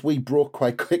question, because we broke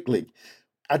quite quickly.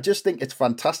 I just think it's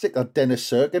fantastic that Dennis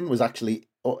Cirkin was actually,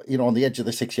 on the edge of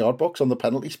the 6-yard box on the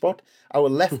penalty spot. Our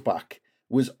left back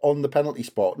was on the penalty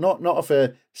spot, not of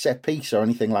a set piece or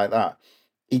anything like that.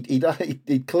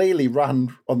 He clearly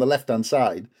ran on the left-hand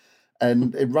side,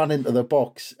 and it ran into the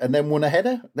box, and then won a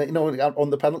header, on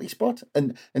the penalty spot,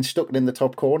 and stuck it in the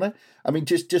top corner. I mean,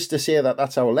 just to say that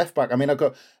that's our left back. I mean,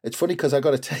 it's funny because I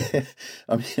got to tell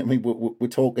I mean, we're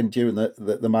talking during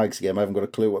the Mags game. I haven't got a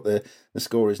clue what the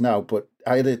score is now, but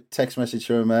I had a text message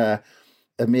from a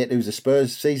mate who's a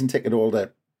Spurs season ticket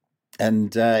holder,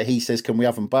 and he says, "Can we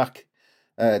have him back?"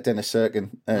 Dennis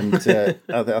Cirkin, and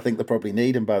I think they probably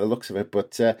need him by the looks of it.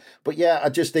 But yeah, I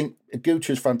just think Gooch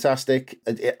was fantastic.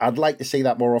 I'd like to see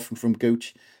that more often from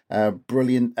Gooch.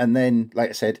 Brilliant. And then, like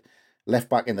I said, left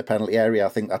back in the penalty area. I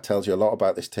think that tells you a lot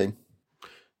about this team.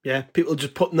 Yeah, people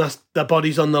just putting their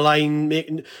bodies on the line,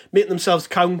 making themselves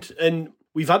count. And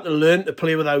we've had to learn to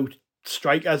play without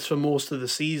strikers for most of the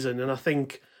season. And I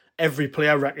think every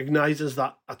player recognises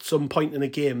that at some point in a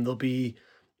game there'll be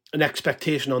an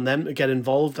expectation on them to get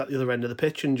involved at the other end of the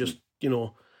pitch, and just,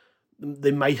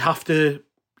 they might have to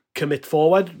commit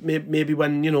forward. Maybe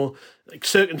when, like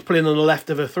Cirkin's playing on the left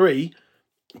of a 3,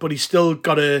 but he's still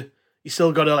got to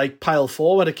like pile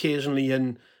forward occasionally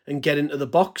and get into the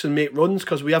box and make runs,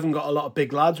 because we haven't got a lot of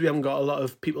big lads. We haven't got a lot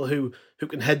of people who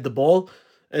can head the ball.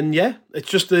 And yeah, it's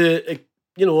just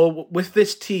with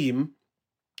this team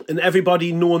and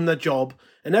everybody knowing their job,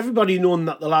 and everybody knowing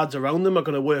that the lads around them are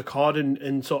going to work hard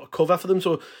and sort of cover for them.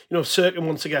 So, if Cirkin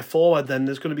wants to get forward, then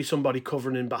there's going to be somebody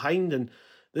covering in behind, and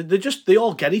they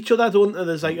all get each other, don't they?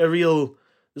 There's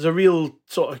a real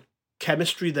sort of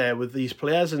chemistry there with these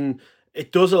players, and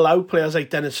it does allow players like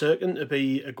Dennis Cirkin to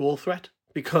be a goal threat,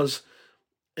 because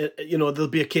there'll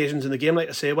be occasions in the game, like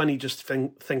I say, when he just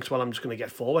thinks, well, I'm just going to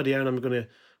get forward here and I'm going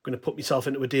to put myself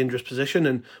into a dangerous position.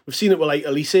 And we've seen it with like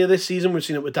Elise this season. We've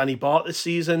seen it with Danny Bart this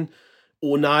season.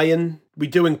 O'Nien. We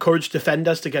do encourage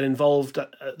defenders to get involved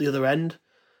at the other end.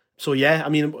 So yeah, I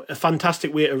mean, a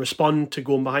fantastic way to respond to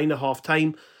going behind at half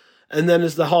time. And then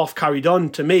as the half carried on,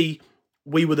 to me,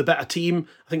 we were the better team.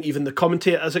 I think even the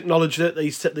commentators acknowledged it.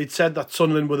 They'd said that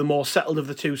Sunderland were the more settled of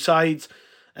the two sides.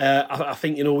 I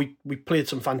think, we played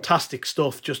some fantastic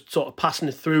stuff, just sort of passing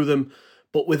it through them,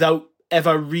 but without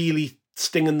ever really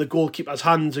stinging the goalkeeper's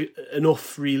hands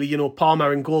enough, really.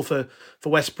 Palmer in goal for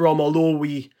West Brom, although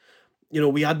we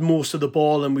had most of the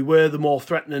ball and we were the more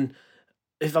threatening.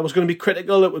 If I was going to be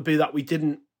critical, it would be that we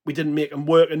didn't make them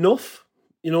work enough,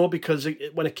 because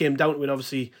when it came down to it,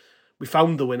 obviously we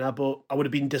found the winner, but I would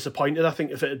have been disappointed, I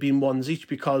think, if it had been ones each,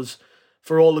 because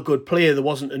for all the good play, there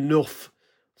wasn't enough.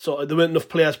 So there weren't enough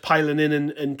players piling in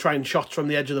and trying shots from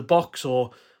the edge of the box, or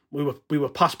we were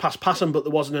passing, but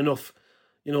there wasn't enough.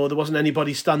 There wasn't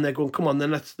anybody standing there going, come on,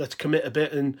 then let's commit a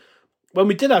bit. And when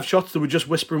we did have shots, they were just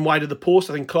whispering wide of the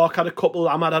post. I think Clark had a couple,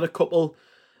 Ahmad had a couple.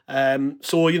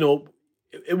 So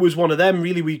it was one of them.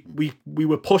 Really, we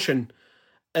were pushing,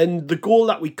 and the goal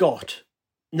that we got.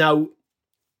 Now,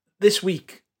 this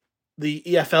week, the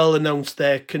EFL announced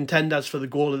their contenders for the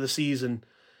goal of the season,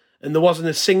 and there wasn't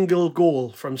a single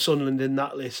goal from Sunderland in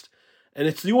that list. And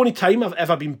it's the only time I've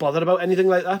ever been bothered about anything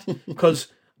like that, because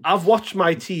I've watched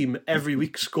my team every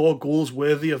week score goals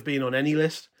worthy of being on any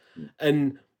list.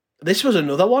 And this was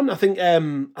another one. I think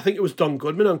it was Don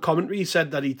Goodman on commentary. He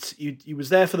said that he was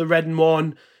there for the Reading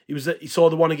one. He saw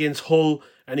the one against Hull,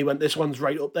 and he went, this one's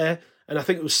right up there. and I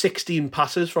think it was 16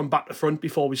 passes from back to front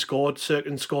before we scored.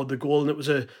 Cirkin scored the goal, and it was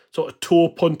a sort of toe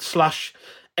punt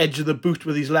 / edge of the boot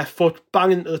with his left foot,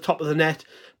 banging to the top of the net.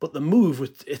 But the move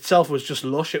itself was just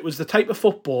lush. It was the type of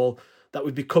football that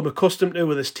we've become accustomed to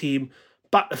with this team.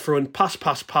 Back to front,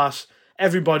 pass.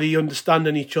 Everybody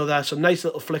understanding each other. Some nice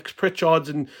little flicks. Pritchard's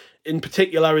in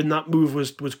particular in that move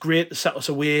was great to set us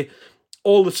away.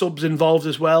 All the subs involved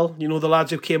as well. You know, the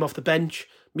lads who came off the bench,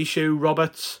 Michu,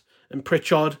 Roberts and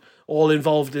Pritchard, all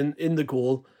involved in the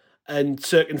goal. And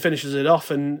Cirkin finishes it off,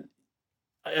 and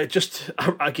I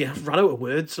ran out of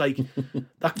words. Like,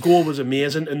 that goal was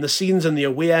amazing. And the scenes in the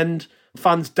away end,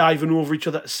 fans diving over each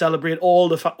other to celebrate, all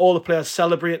the players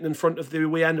celebrating in front of the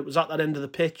away end. It was at that end of the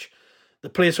pitch. The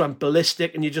place went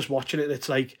ballistic, and you're just watching it. It's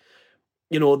like,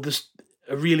 you know, there's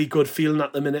a really good feeling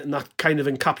at the minute, and that kind of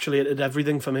encapsulated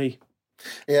everything for me.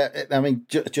 Yeah, I mean,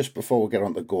 just before we get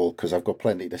on the goal, because I've got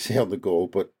plenty to say on the goal,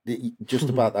 but just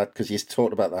about that, because you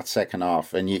talked about that second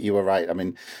half, and you were right. I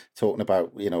mean, talking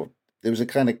about, you know, there was a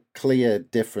kind of clear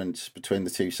difference between the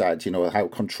two sides, you know, how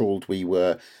controlled we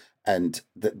were, and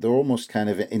they're almost kind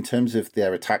of, in terms of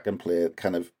their attacking play,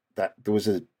 kind of that there was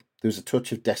a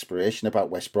touch of desperation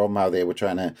about West Brom, how they were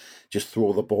trying to just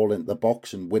throw the ball into the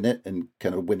box and win it, and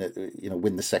kind of win it, you know,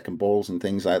 win the second balls and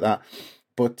things like that.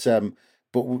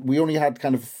 But we only had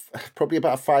kind of probably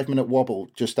about a 5-minute wobble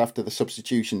just after the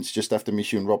substitutions, just after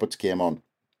Michu and Roberts came on,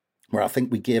 where I think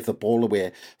we gave the ball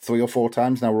away 3 or 4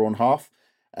 times in our own half.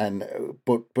 And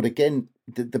but again,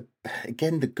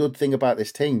 the good thing about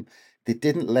this team, they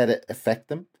didn't let it affect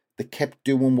them. They kept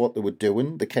doing what they were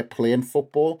doing. They kept playing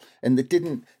football, and they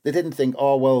didn't think,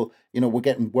 oh well, you know, we're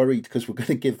getting worried because we're going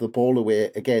to give the ball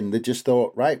away again. They just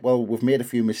thought, right, well, we've made a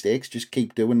few mistakes. Just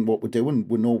keep doing what we're doing.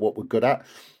 We know what we're good at.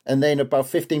 And then about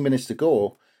 15 minutes to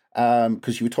go,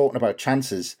 because you were talking about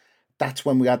chances, that's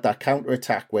when we had that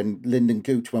counter-attack when Lyndon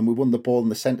Gooch, when we won the ball in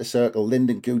the centre circle,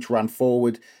 Lyndon Gooch ran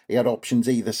forward. He had options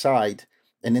either side.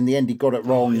 And in the end, he got it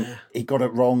wrong. Oh, yeah. He got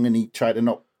it wrong, and he tried to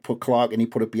not put Clark, and he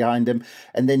put it behind him.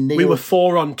 And then Neil, we were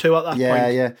 4-on-2 at that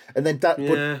point. Yeah. And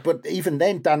then but even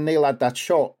then, Dan Neil had that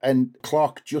shot, and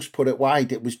Clark just put it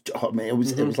wide. It was, it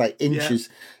was like inches.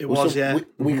 Yeah, it was.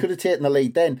 We could have taken the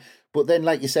lead then, but then,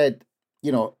 like you said,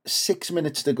 you know, 6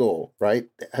 minutes to go, right?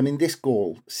 I mean, this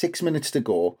goal, 6 minutes to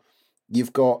go,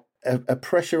 you've got a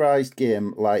pressurised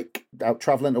game, like out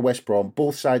travelling to West Brom,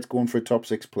 both sides going for a top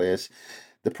 6 place.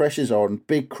 The pressure's on,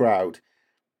 big crowd.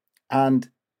 And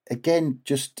again,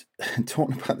 just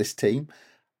talking about this team,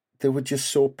 they were just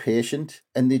so patient,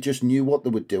 and they just knew what they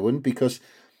were doing, because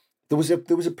there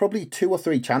was probably 2 or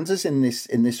 3 chances in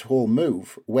this whole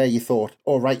move where you thought,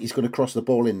 oh, right, he's going to cross the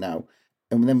ball in now.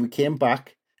 And then we came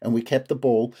back, and we kept the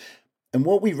ball. And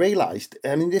what we realised,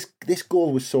 I mean, this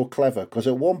goal was so clever, because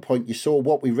at one point you saw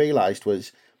what we realised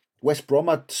was West Brom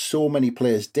had so many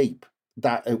players deep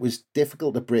that it was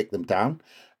difficult to break them down.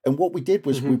 And what we did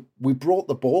was we brought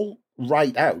the ball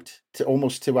right out to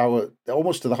almost to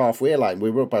the halfway line. We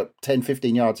were about 10,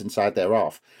 15 yards inside their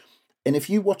half. And if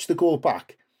you watch the goal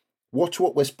back, watch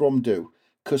what West Brom do,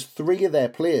 because 3 of their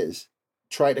players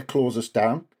try to close us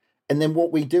down. And then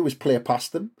what we do is play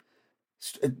past them.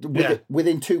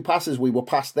 Within 2 passes, we were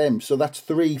past them. So that's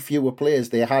 3 fewer players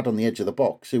they had on the edge of the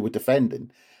box who were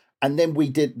defending. And then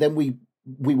we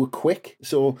were quick.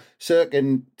 So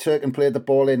Cirkin played the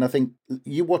ball in. I think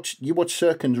you watch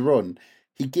Cirkin's run.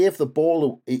 He gave the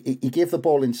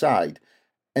ball inside,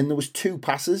 and there was 2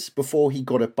 passes before he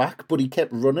got it back, but he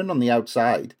kept running on the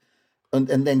outside, and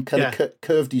then kind of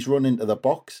curved his run into the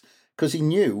box, because he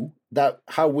knew that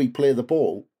how we play the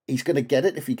ball, he's going to get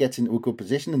it if he gets into a good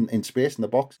position in space in the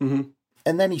box. Mm-hmm.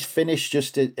 And then he's finished.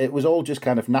 It was all just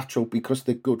kind of natural because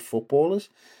they're good footballers.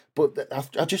 But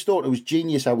I just thought it was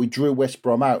genius how we drew West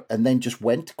Brom out and then just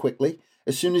went quickly.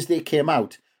 As soon as they came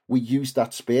out, we used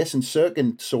that space, and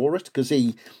Cirkin saw it because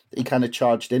he kind of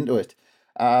charged into it.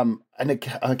 And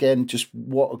again, just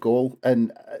what a goal!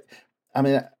 And I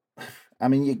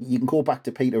mean, you can go back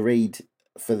to Peter Reid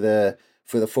for the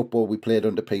football we played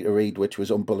under Peter Reid, which was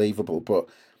unbelievable. But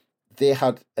they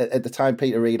had, at the time,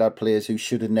 Peter Reid had players who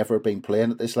should have never been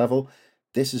playing at this level.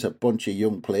 This is a bunch of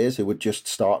young players who were just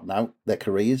starting out their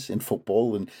careers in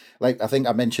football. And like I think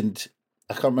I mentioned,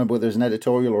 I can't remember whether it was an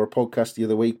editorial or a podcast the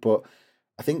other week, but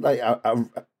I think like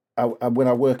I when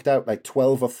I worked out, like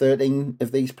 12 or 13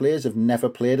 of these players have never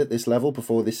played at this level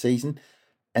before this season.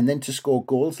 And then to score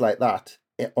goals like that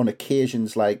on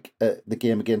occasions like the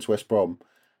game against West Brom,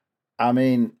 I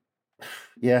mean,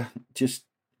 yeah, just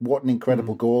what an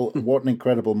incredible goal, what an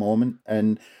incredible moment.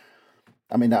 And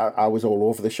I mean, I was all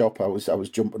over the shop. I was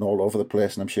jumping all over the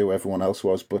place, and I'm sure everyone else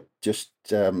was. But just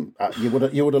you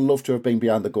would have loved to have been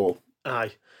behind the goal.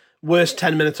 Aye, Worst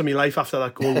 10 minutes of my life after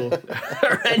that goal, though.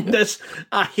 Horrendous.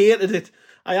 I hated it.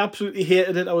 I absolutely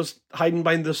hated it. I was hiding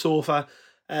behind the sofa.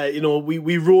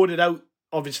 We rode it out,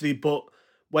 obviously, but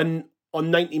when on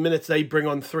 90 minutes they bring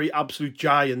on 3 absolute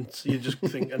giants, you're just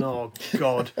thinking, oh,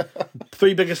 God.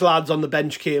 3 biggest lads on the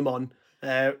bench came on.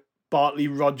 Bartley,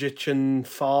 Rogic and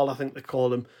Fall, I think they call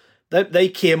them. They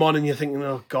came on and you're thinking,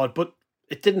 oh, God. But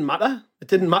it didn't matter. It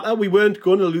didn't matter. We weren't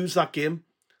going to lose that game.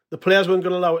 The players weren't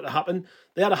going to allow it to happen.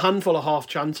 They had a handful of half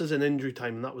chances in injury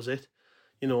time, and that was it.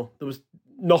 There was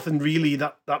nothing really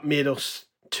that made us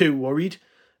too worried.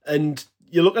 And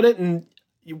you look at it, and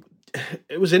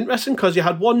it was interesting because you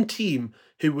had one team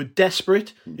who were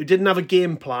desperate, who didn't have a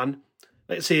game plan.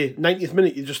 Let's say 90th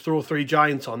minute, you just throw 3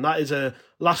 giants on. That is a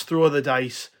last throw of the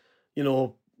dice.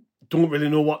 Don't really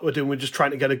know what we're doing. We're just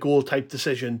trying to get a goal type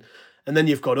decision. And then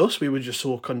you've got us. We were just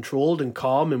so controlled and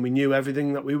calm, and we knew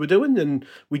everything that we were doing, and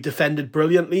we defended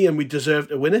brilliantly, and we deserved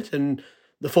to win it. And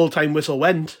the full-time whistle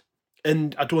went.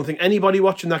 And I don't think anybody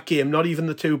watching that game, not even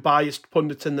the 2 biased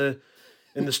pundits in the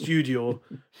studio,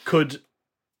 could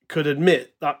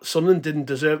admit that Sunderland didn't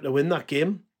deserve to win that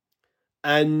game.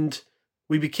 And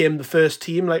we became the first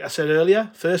team, like I said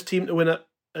earlier, first team to win at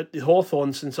the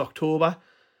Hawthorn since October.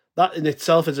 That in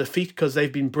itself is a feat because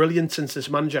they've been brilliant since this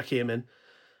manager came in.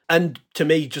 And to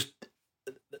me,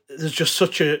 there's just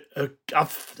such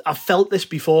I've felt this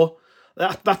before.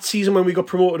 That season when we got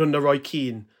promoted under Roy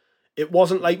Keane, it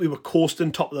wasn't like we were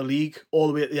coasting top of the league all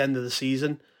the way at the end of the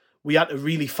season. We had to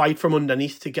really fight from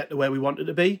underneath to get to where we wanted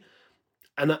to be.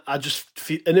 And I just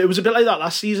feel, and it was a bit like that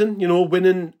last season,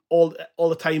 winning all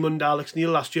the time under Alex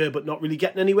Neil last year, but not really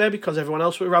getting anywhere because everyone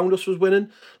else around us was winning.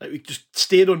 Like we just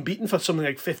stayed unbeaten for something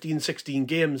like 15, 16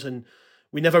 games, and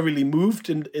we never really moved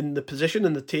in the position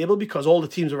in the table because all the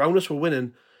teams around us were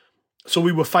winning. So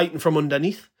we were fighting from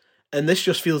underneath. And this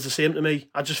just feels the same to me.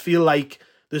 I just feel like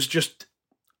there's just...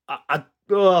 I'm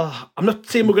not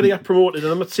saying we're going to get promoted,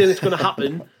 and I'm not saying it's going to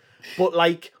happen, but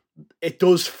like it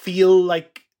does feel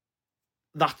like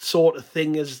that sort of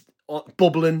thing is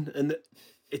bubbling, and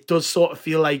it does sort of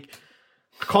feel like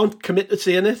I can't commit to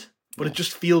saying it, but it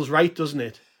just feels right, doesn't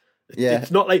it? Yeah.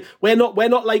 It's not like we're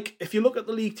not like, if you look at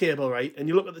the league table, right, and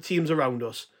you look at the teams around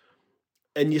us,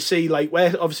 and you see like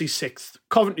we're obviously 6th,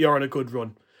 Coventry are on a good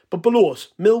run, but below us,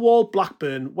 Millwall,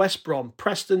 Blackburn, West Brom,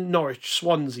 Preston, Norwich,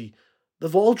 Swansea,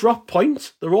 they've all dropped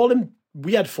points. They're all in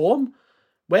weird form.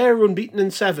 We're unbeaten in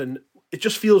 7. It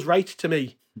just feels right to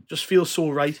me. It just feels so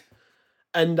right.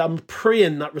 And I'm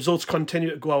praying that results continue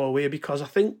to go our way, because I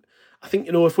think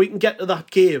if we can get to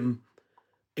that game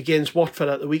against Watford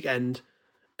at the weekend,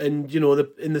 and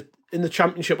in the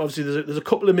Championship, obviously there's a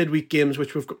couple of midweek games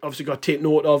which we've obviously got to take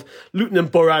note of. Luton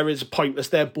and Borough is pointless.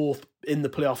 They're both in the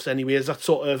playoffs anyways. That's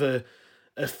sort of a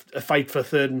fight for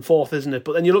 3rd and 4th, isn't it?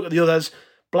 But then you look at the others.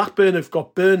 Blackburn have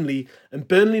got Burnley, and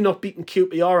Burnley not beating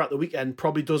QPR at the weekend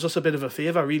probably does us a bit of a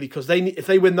favour, really, because if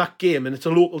they win that game, and it's a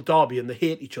local derby and they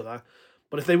hate each other,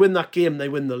 but if they win that game, they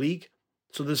win the league.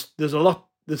 So there's a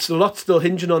lot still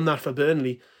hinging on that for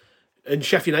Burnley. And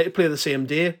Sheffield United play the same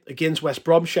day against West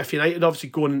Brom. Sheffield United obviously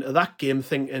going into that game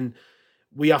thinking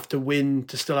we have to win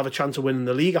to still have a chance of winning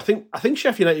the league. I think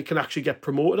Sheffield United can actually get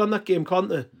promoted on that game, can't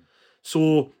they?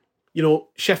 So,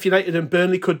 Sheffield United and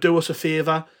Burnley could do us a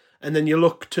favour. And then you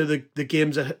look to the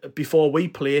games before we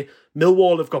play.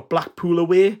 Millwall have got Blackpool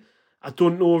away. I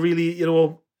don't know really,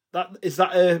 is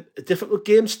that a difficult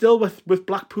game still with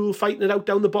Blackpool fighting it out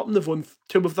down the bottom? They've won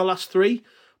 2 of the last 3.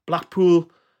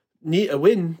 Blackpool need a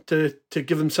win to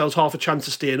give themselves half a chance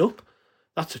of staying up.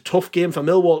 That's a tough game for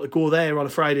Millwall to go there on a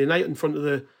Friday night in front of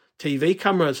the TV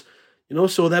cameras.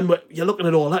 So then you're looking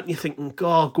at all that and you're thinking,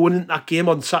 God, going into that game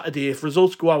on Saturday, if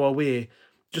results go our way,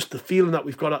 just the feeling that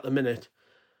we've got at the minute,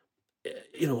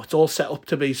 it's all set up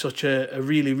to be such a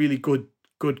really, really good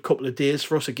couple of days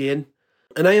for us again.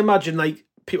 And I imagine like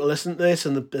people listening to this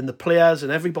and the players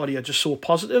and everybody are just so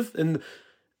positive. And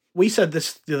we said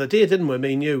this the other day, didn't we?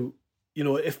 Me and you,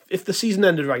 if the season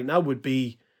ended right now, would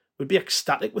be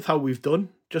ecstatic with how we've done.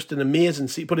 Just an amazing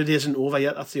season, but it isn't over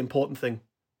yet. That's the important thing.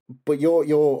 But you're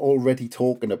already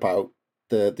talking about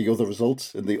the other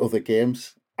results and the other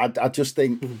games. I just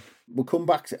think we'll come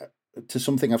back to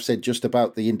something I've said just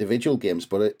about the individual games,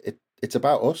 but it's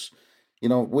about us.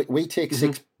 We take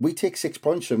 6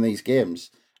 points from these games,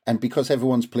 and because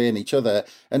everyone's playing each other.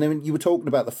 And then you were talking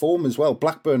about the form as well.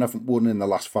 Blackburn haven't won in the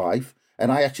last 5,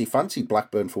 and I actually fancied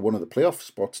Blackburn for one of the playoff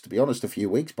spots, to be honest, a few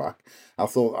weeks back. I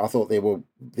thought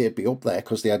they'd be up there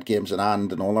because they had games in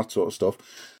hand and all that sort of stuff.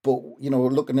 But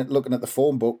looking at the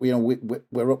form book,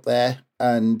 we're up there,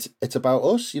 and it's about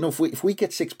us. If we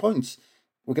get 6 points,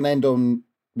 we're going to end on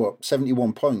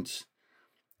 71 points.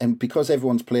 and because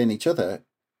everyone's playing each other,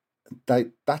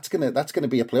 that's gonna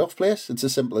be a playoff place. It's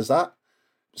as simple as that.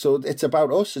 So it's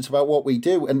about us. It's about what we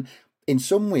do. And in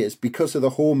some ways, because of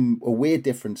the home away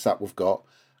difference that we've got,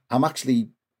 I'm actually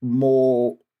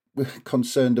more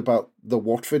concerned about the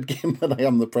Watford game than I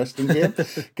am the Preston game,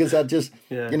 because I just,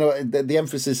 the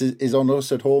emphasis is on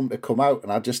us at home to come out,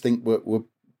 and I just think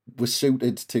we're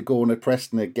suited to going at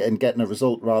Preston and getting a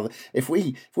result. Rather, if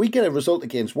we get a result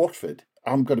against Watford,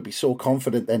 I'm going to be so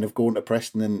confident then of going to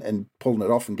Preston and pulling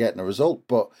it off and getting a result.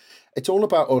 But it's all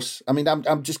about us. I mean,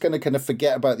 I'm just going to kind of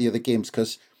forget about the other games,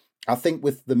 because I think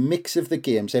with the mix of the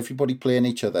games, everybody playing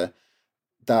each other,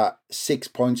 that 6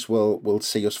 points will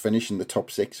see us finish in the top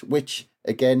 6, which,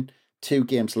 again, 2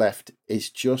 games left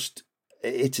is just,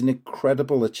 it's an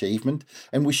incredible achievement,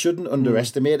 and we shouldn't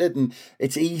underestimate it. And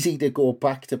it's easy to go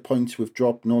back to points we've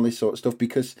dropped and all this sort of stuff,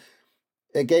 because,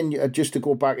 again, just to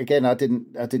go back again, I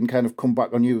didn't kind of come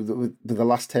back on you with the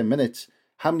last 10 minutes.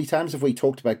 How many times have we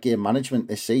talked about game management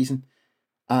this season?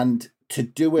 And to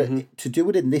do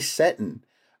it in this setting,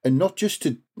 and not just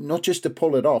to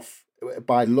pull it off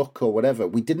by luck or whatever.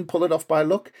 We didn't pull it off by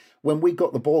luck. When we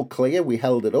got the ball clear, we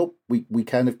held it up. We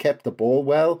kind of kept the ball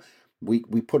well. We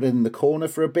put it in the corner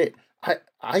for a bit. I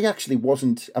actually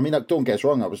wasn't, I mean, don't get us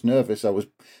wrong, I was nervous. I was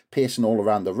pacing all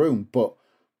around the room, but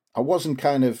I wasn't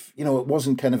kind of, it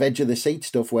wasn't kind of edge of the seat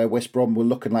stuff where West Brom were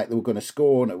looking like they were going to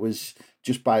score and it was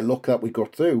just by luck that we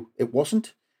got through. It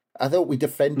wasn't. I thought we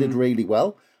defended really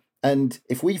well. And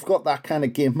if we've got that kind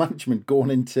of game management going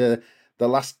into the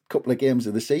last couple of games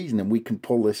of the season and we can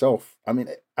pull this off, I mean,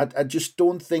 I just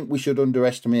don't think we should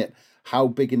underestimate how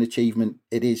big an achievement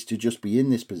it is to just be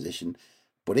in this position.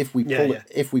 But if we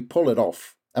pull it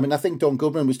off, I mean, I think Don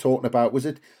Goodman was talking about, was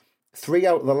it 3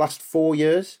 out of the last 4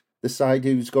 years, the side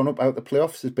who's gone up out the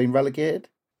playoffs has been relegated?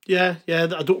 Yeah.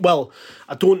 I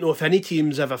don't know if any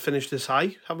team's ever finished this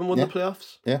high, having won the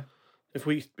playoffs. Yeah. If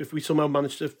we somehow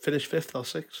managed to finish 5th or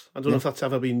 6th, I don't know if that's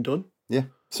ever been done. Yeah,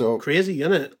 so crazy,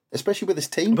 isn't it? Especially with this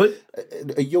team, but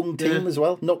a young team as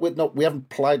well. We haven't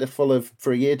plied it full of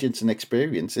free agents and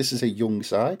experience. This is a young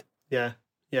side. Yeah.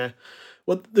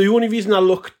 Well, the only reason I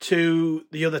look to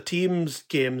the other teams'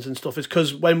 games and stuff is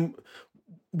because when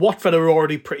Watford are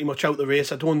already pretty much out the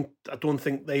race, I don't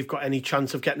think they've got any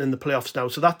chance of getting in the playoffs now.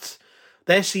 So that's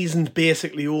their season's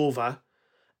basically over,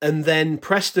 and then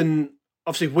Preston.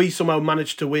 Obviously, if we somehow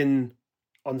managed to win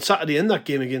on Saturday in that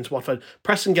game against Watford,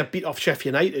 Preston get beat off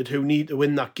Sheffield United, who need to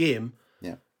win that game.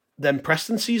 Yeah. Then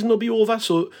Preston's season will be over.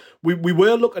 So we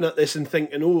were looking at this and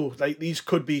thinking, these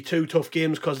could be 2 tough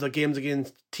games because they're games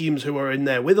against teams who are in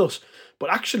there with us. But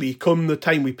actually, come the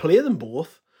time we play them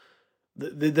both,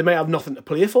 they may have nothing to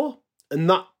play for. And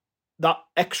that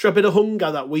extra bit of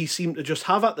hunger that we seem to just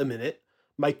have at the minute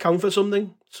might count for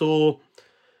something. So,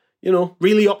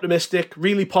 really optimistic,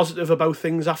 really positive about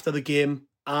things after the game,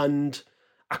 and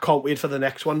I can't wait for the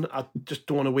next one. I just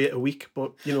don't want to wait a week,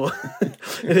 but,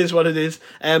 it is what it is.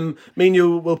 Me and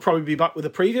you will probably be back with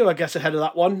a preview, I guess, ahead of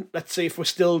that one. Let's see if we're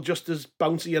still just as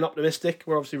bouncy and optimistic.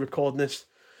 We're obviously recording this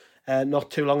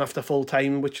not too long after full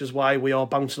time, which is why we are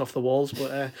bouncing off the walls.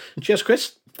 But cheers,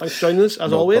 Chris. Thanks for joining us,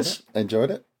 as always.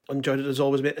 Enjoyed it as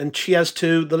always, mate. And cheers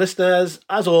to the listeners.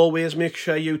 As always, make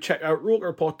sure you check out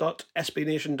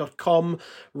rokerreport.sbnation.com.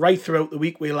 Right throughout the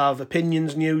week, we'll have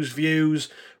opinions, news, views,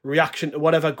 reaction to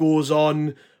whatever goes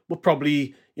on. We'll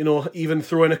probably, even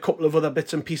throw in a couple of other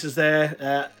bits and pieces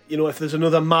there. If there's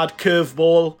another mad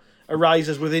curveball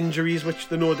arises with injuries, which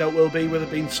there no doubt will be, with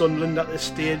it being Sunderland at this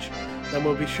stage, then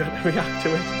we'll be sure to react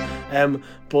to it.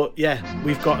 But yeah,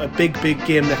 we've got a big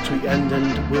game next weekend,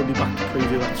 and we'll be back to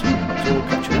preview that soon. So we'll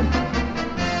catch you then.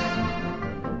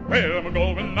 Where am I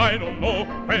going? I don't know.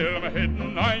 Where am I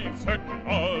heading? I ain't certain.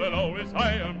 All I know is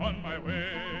I am on my way.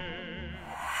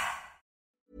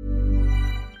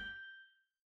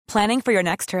 Planning for your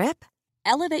next trip?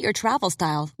 Elevate your travel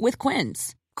style with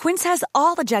Quince. Quince has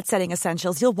all the jet-setting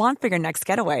essentials you'll want for your next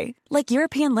getaway, like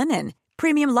European linen,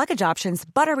 premium luggage options,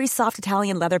 buttery soft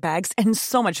Italian leather bags, and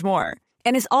so much more.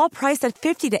 And is all priced at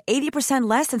 50 to 80%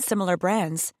 less than similar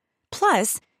brands.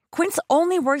 Plus, Quince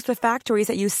only works with factories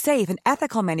that use safe and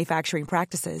ethical manufacturing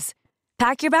practices.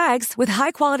 Pack your bags with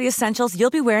high-quality essentials you'll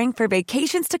be wearing for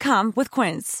vacations to come with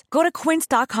Quince. Go to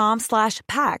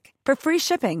quince.com/pack for free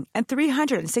shipping and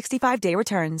 365-day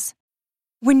returns.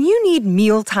 When you need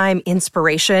mealtime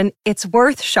inspiration, it's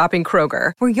worth shopping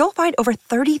Kroger, where you'll find over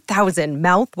 30,000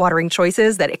 mouth-watering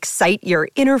choices that excite your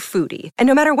inner foodie. And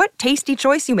no matter what tasty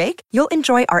choice you make, you'll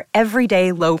enjoy our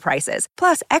everyday low prices,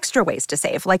 plus extra ways to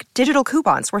save, like digital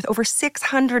coupons worth over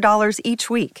 $600 each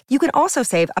week. You can also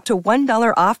save up to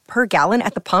 $1 off per gallon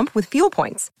at the pump with fuel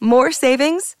points. More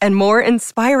savings and more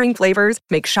inspiring flavors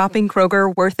make shopping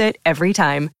Kroger worth it every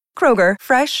time. Kroger,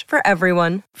 fresh for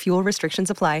everyone. Fuel restrictions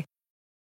apply.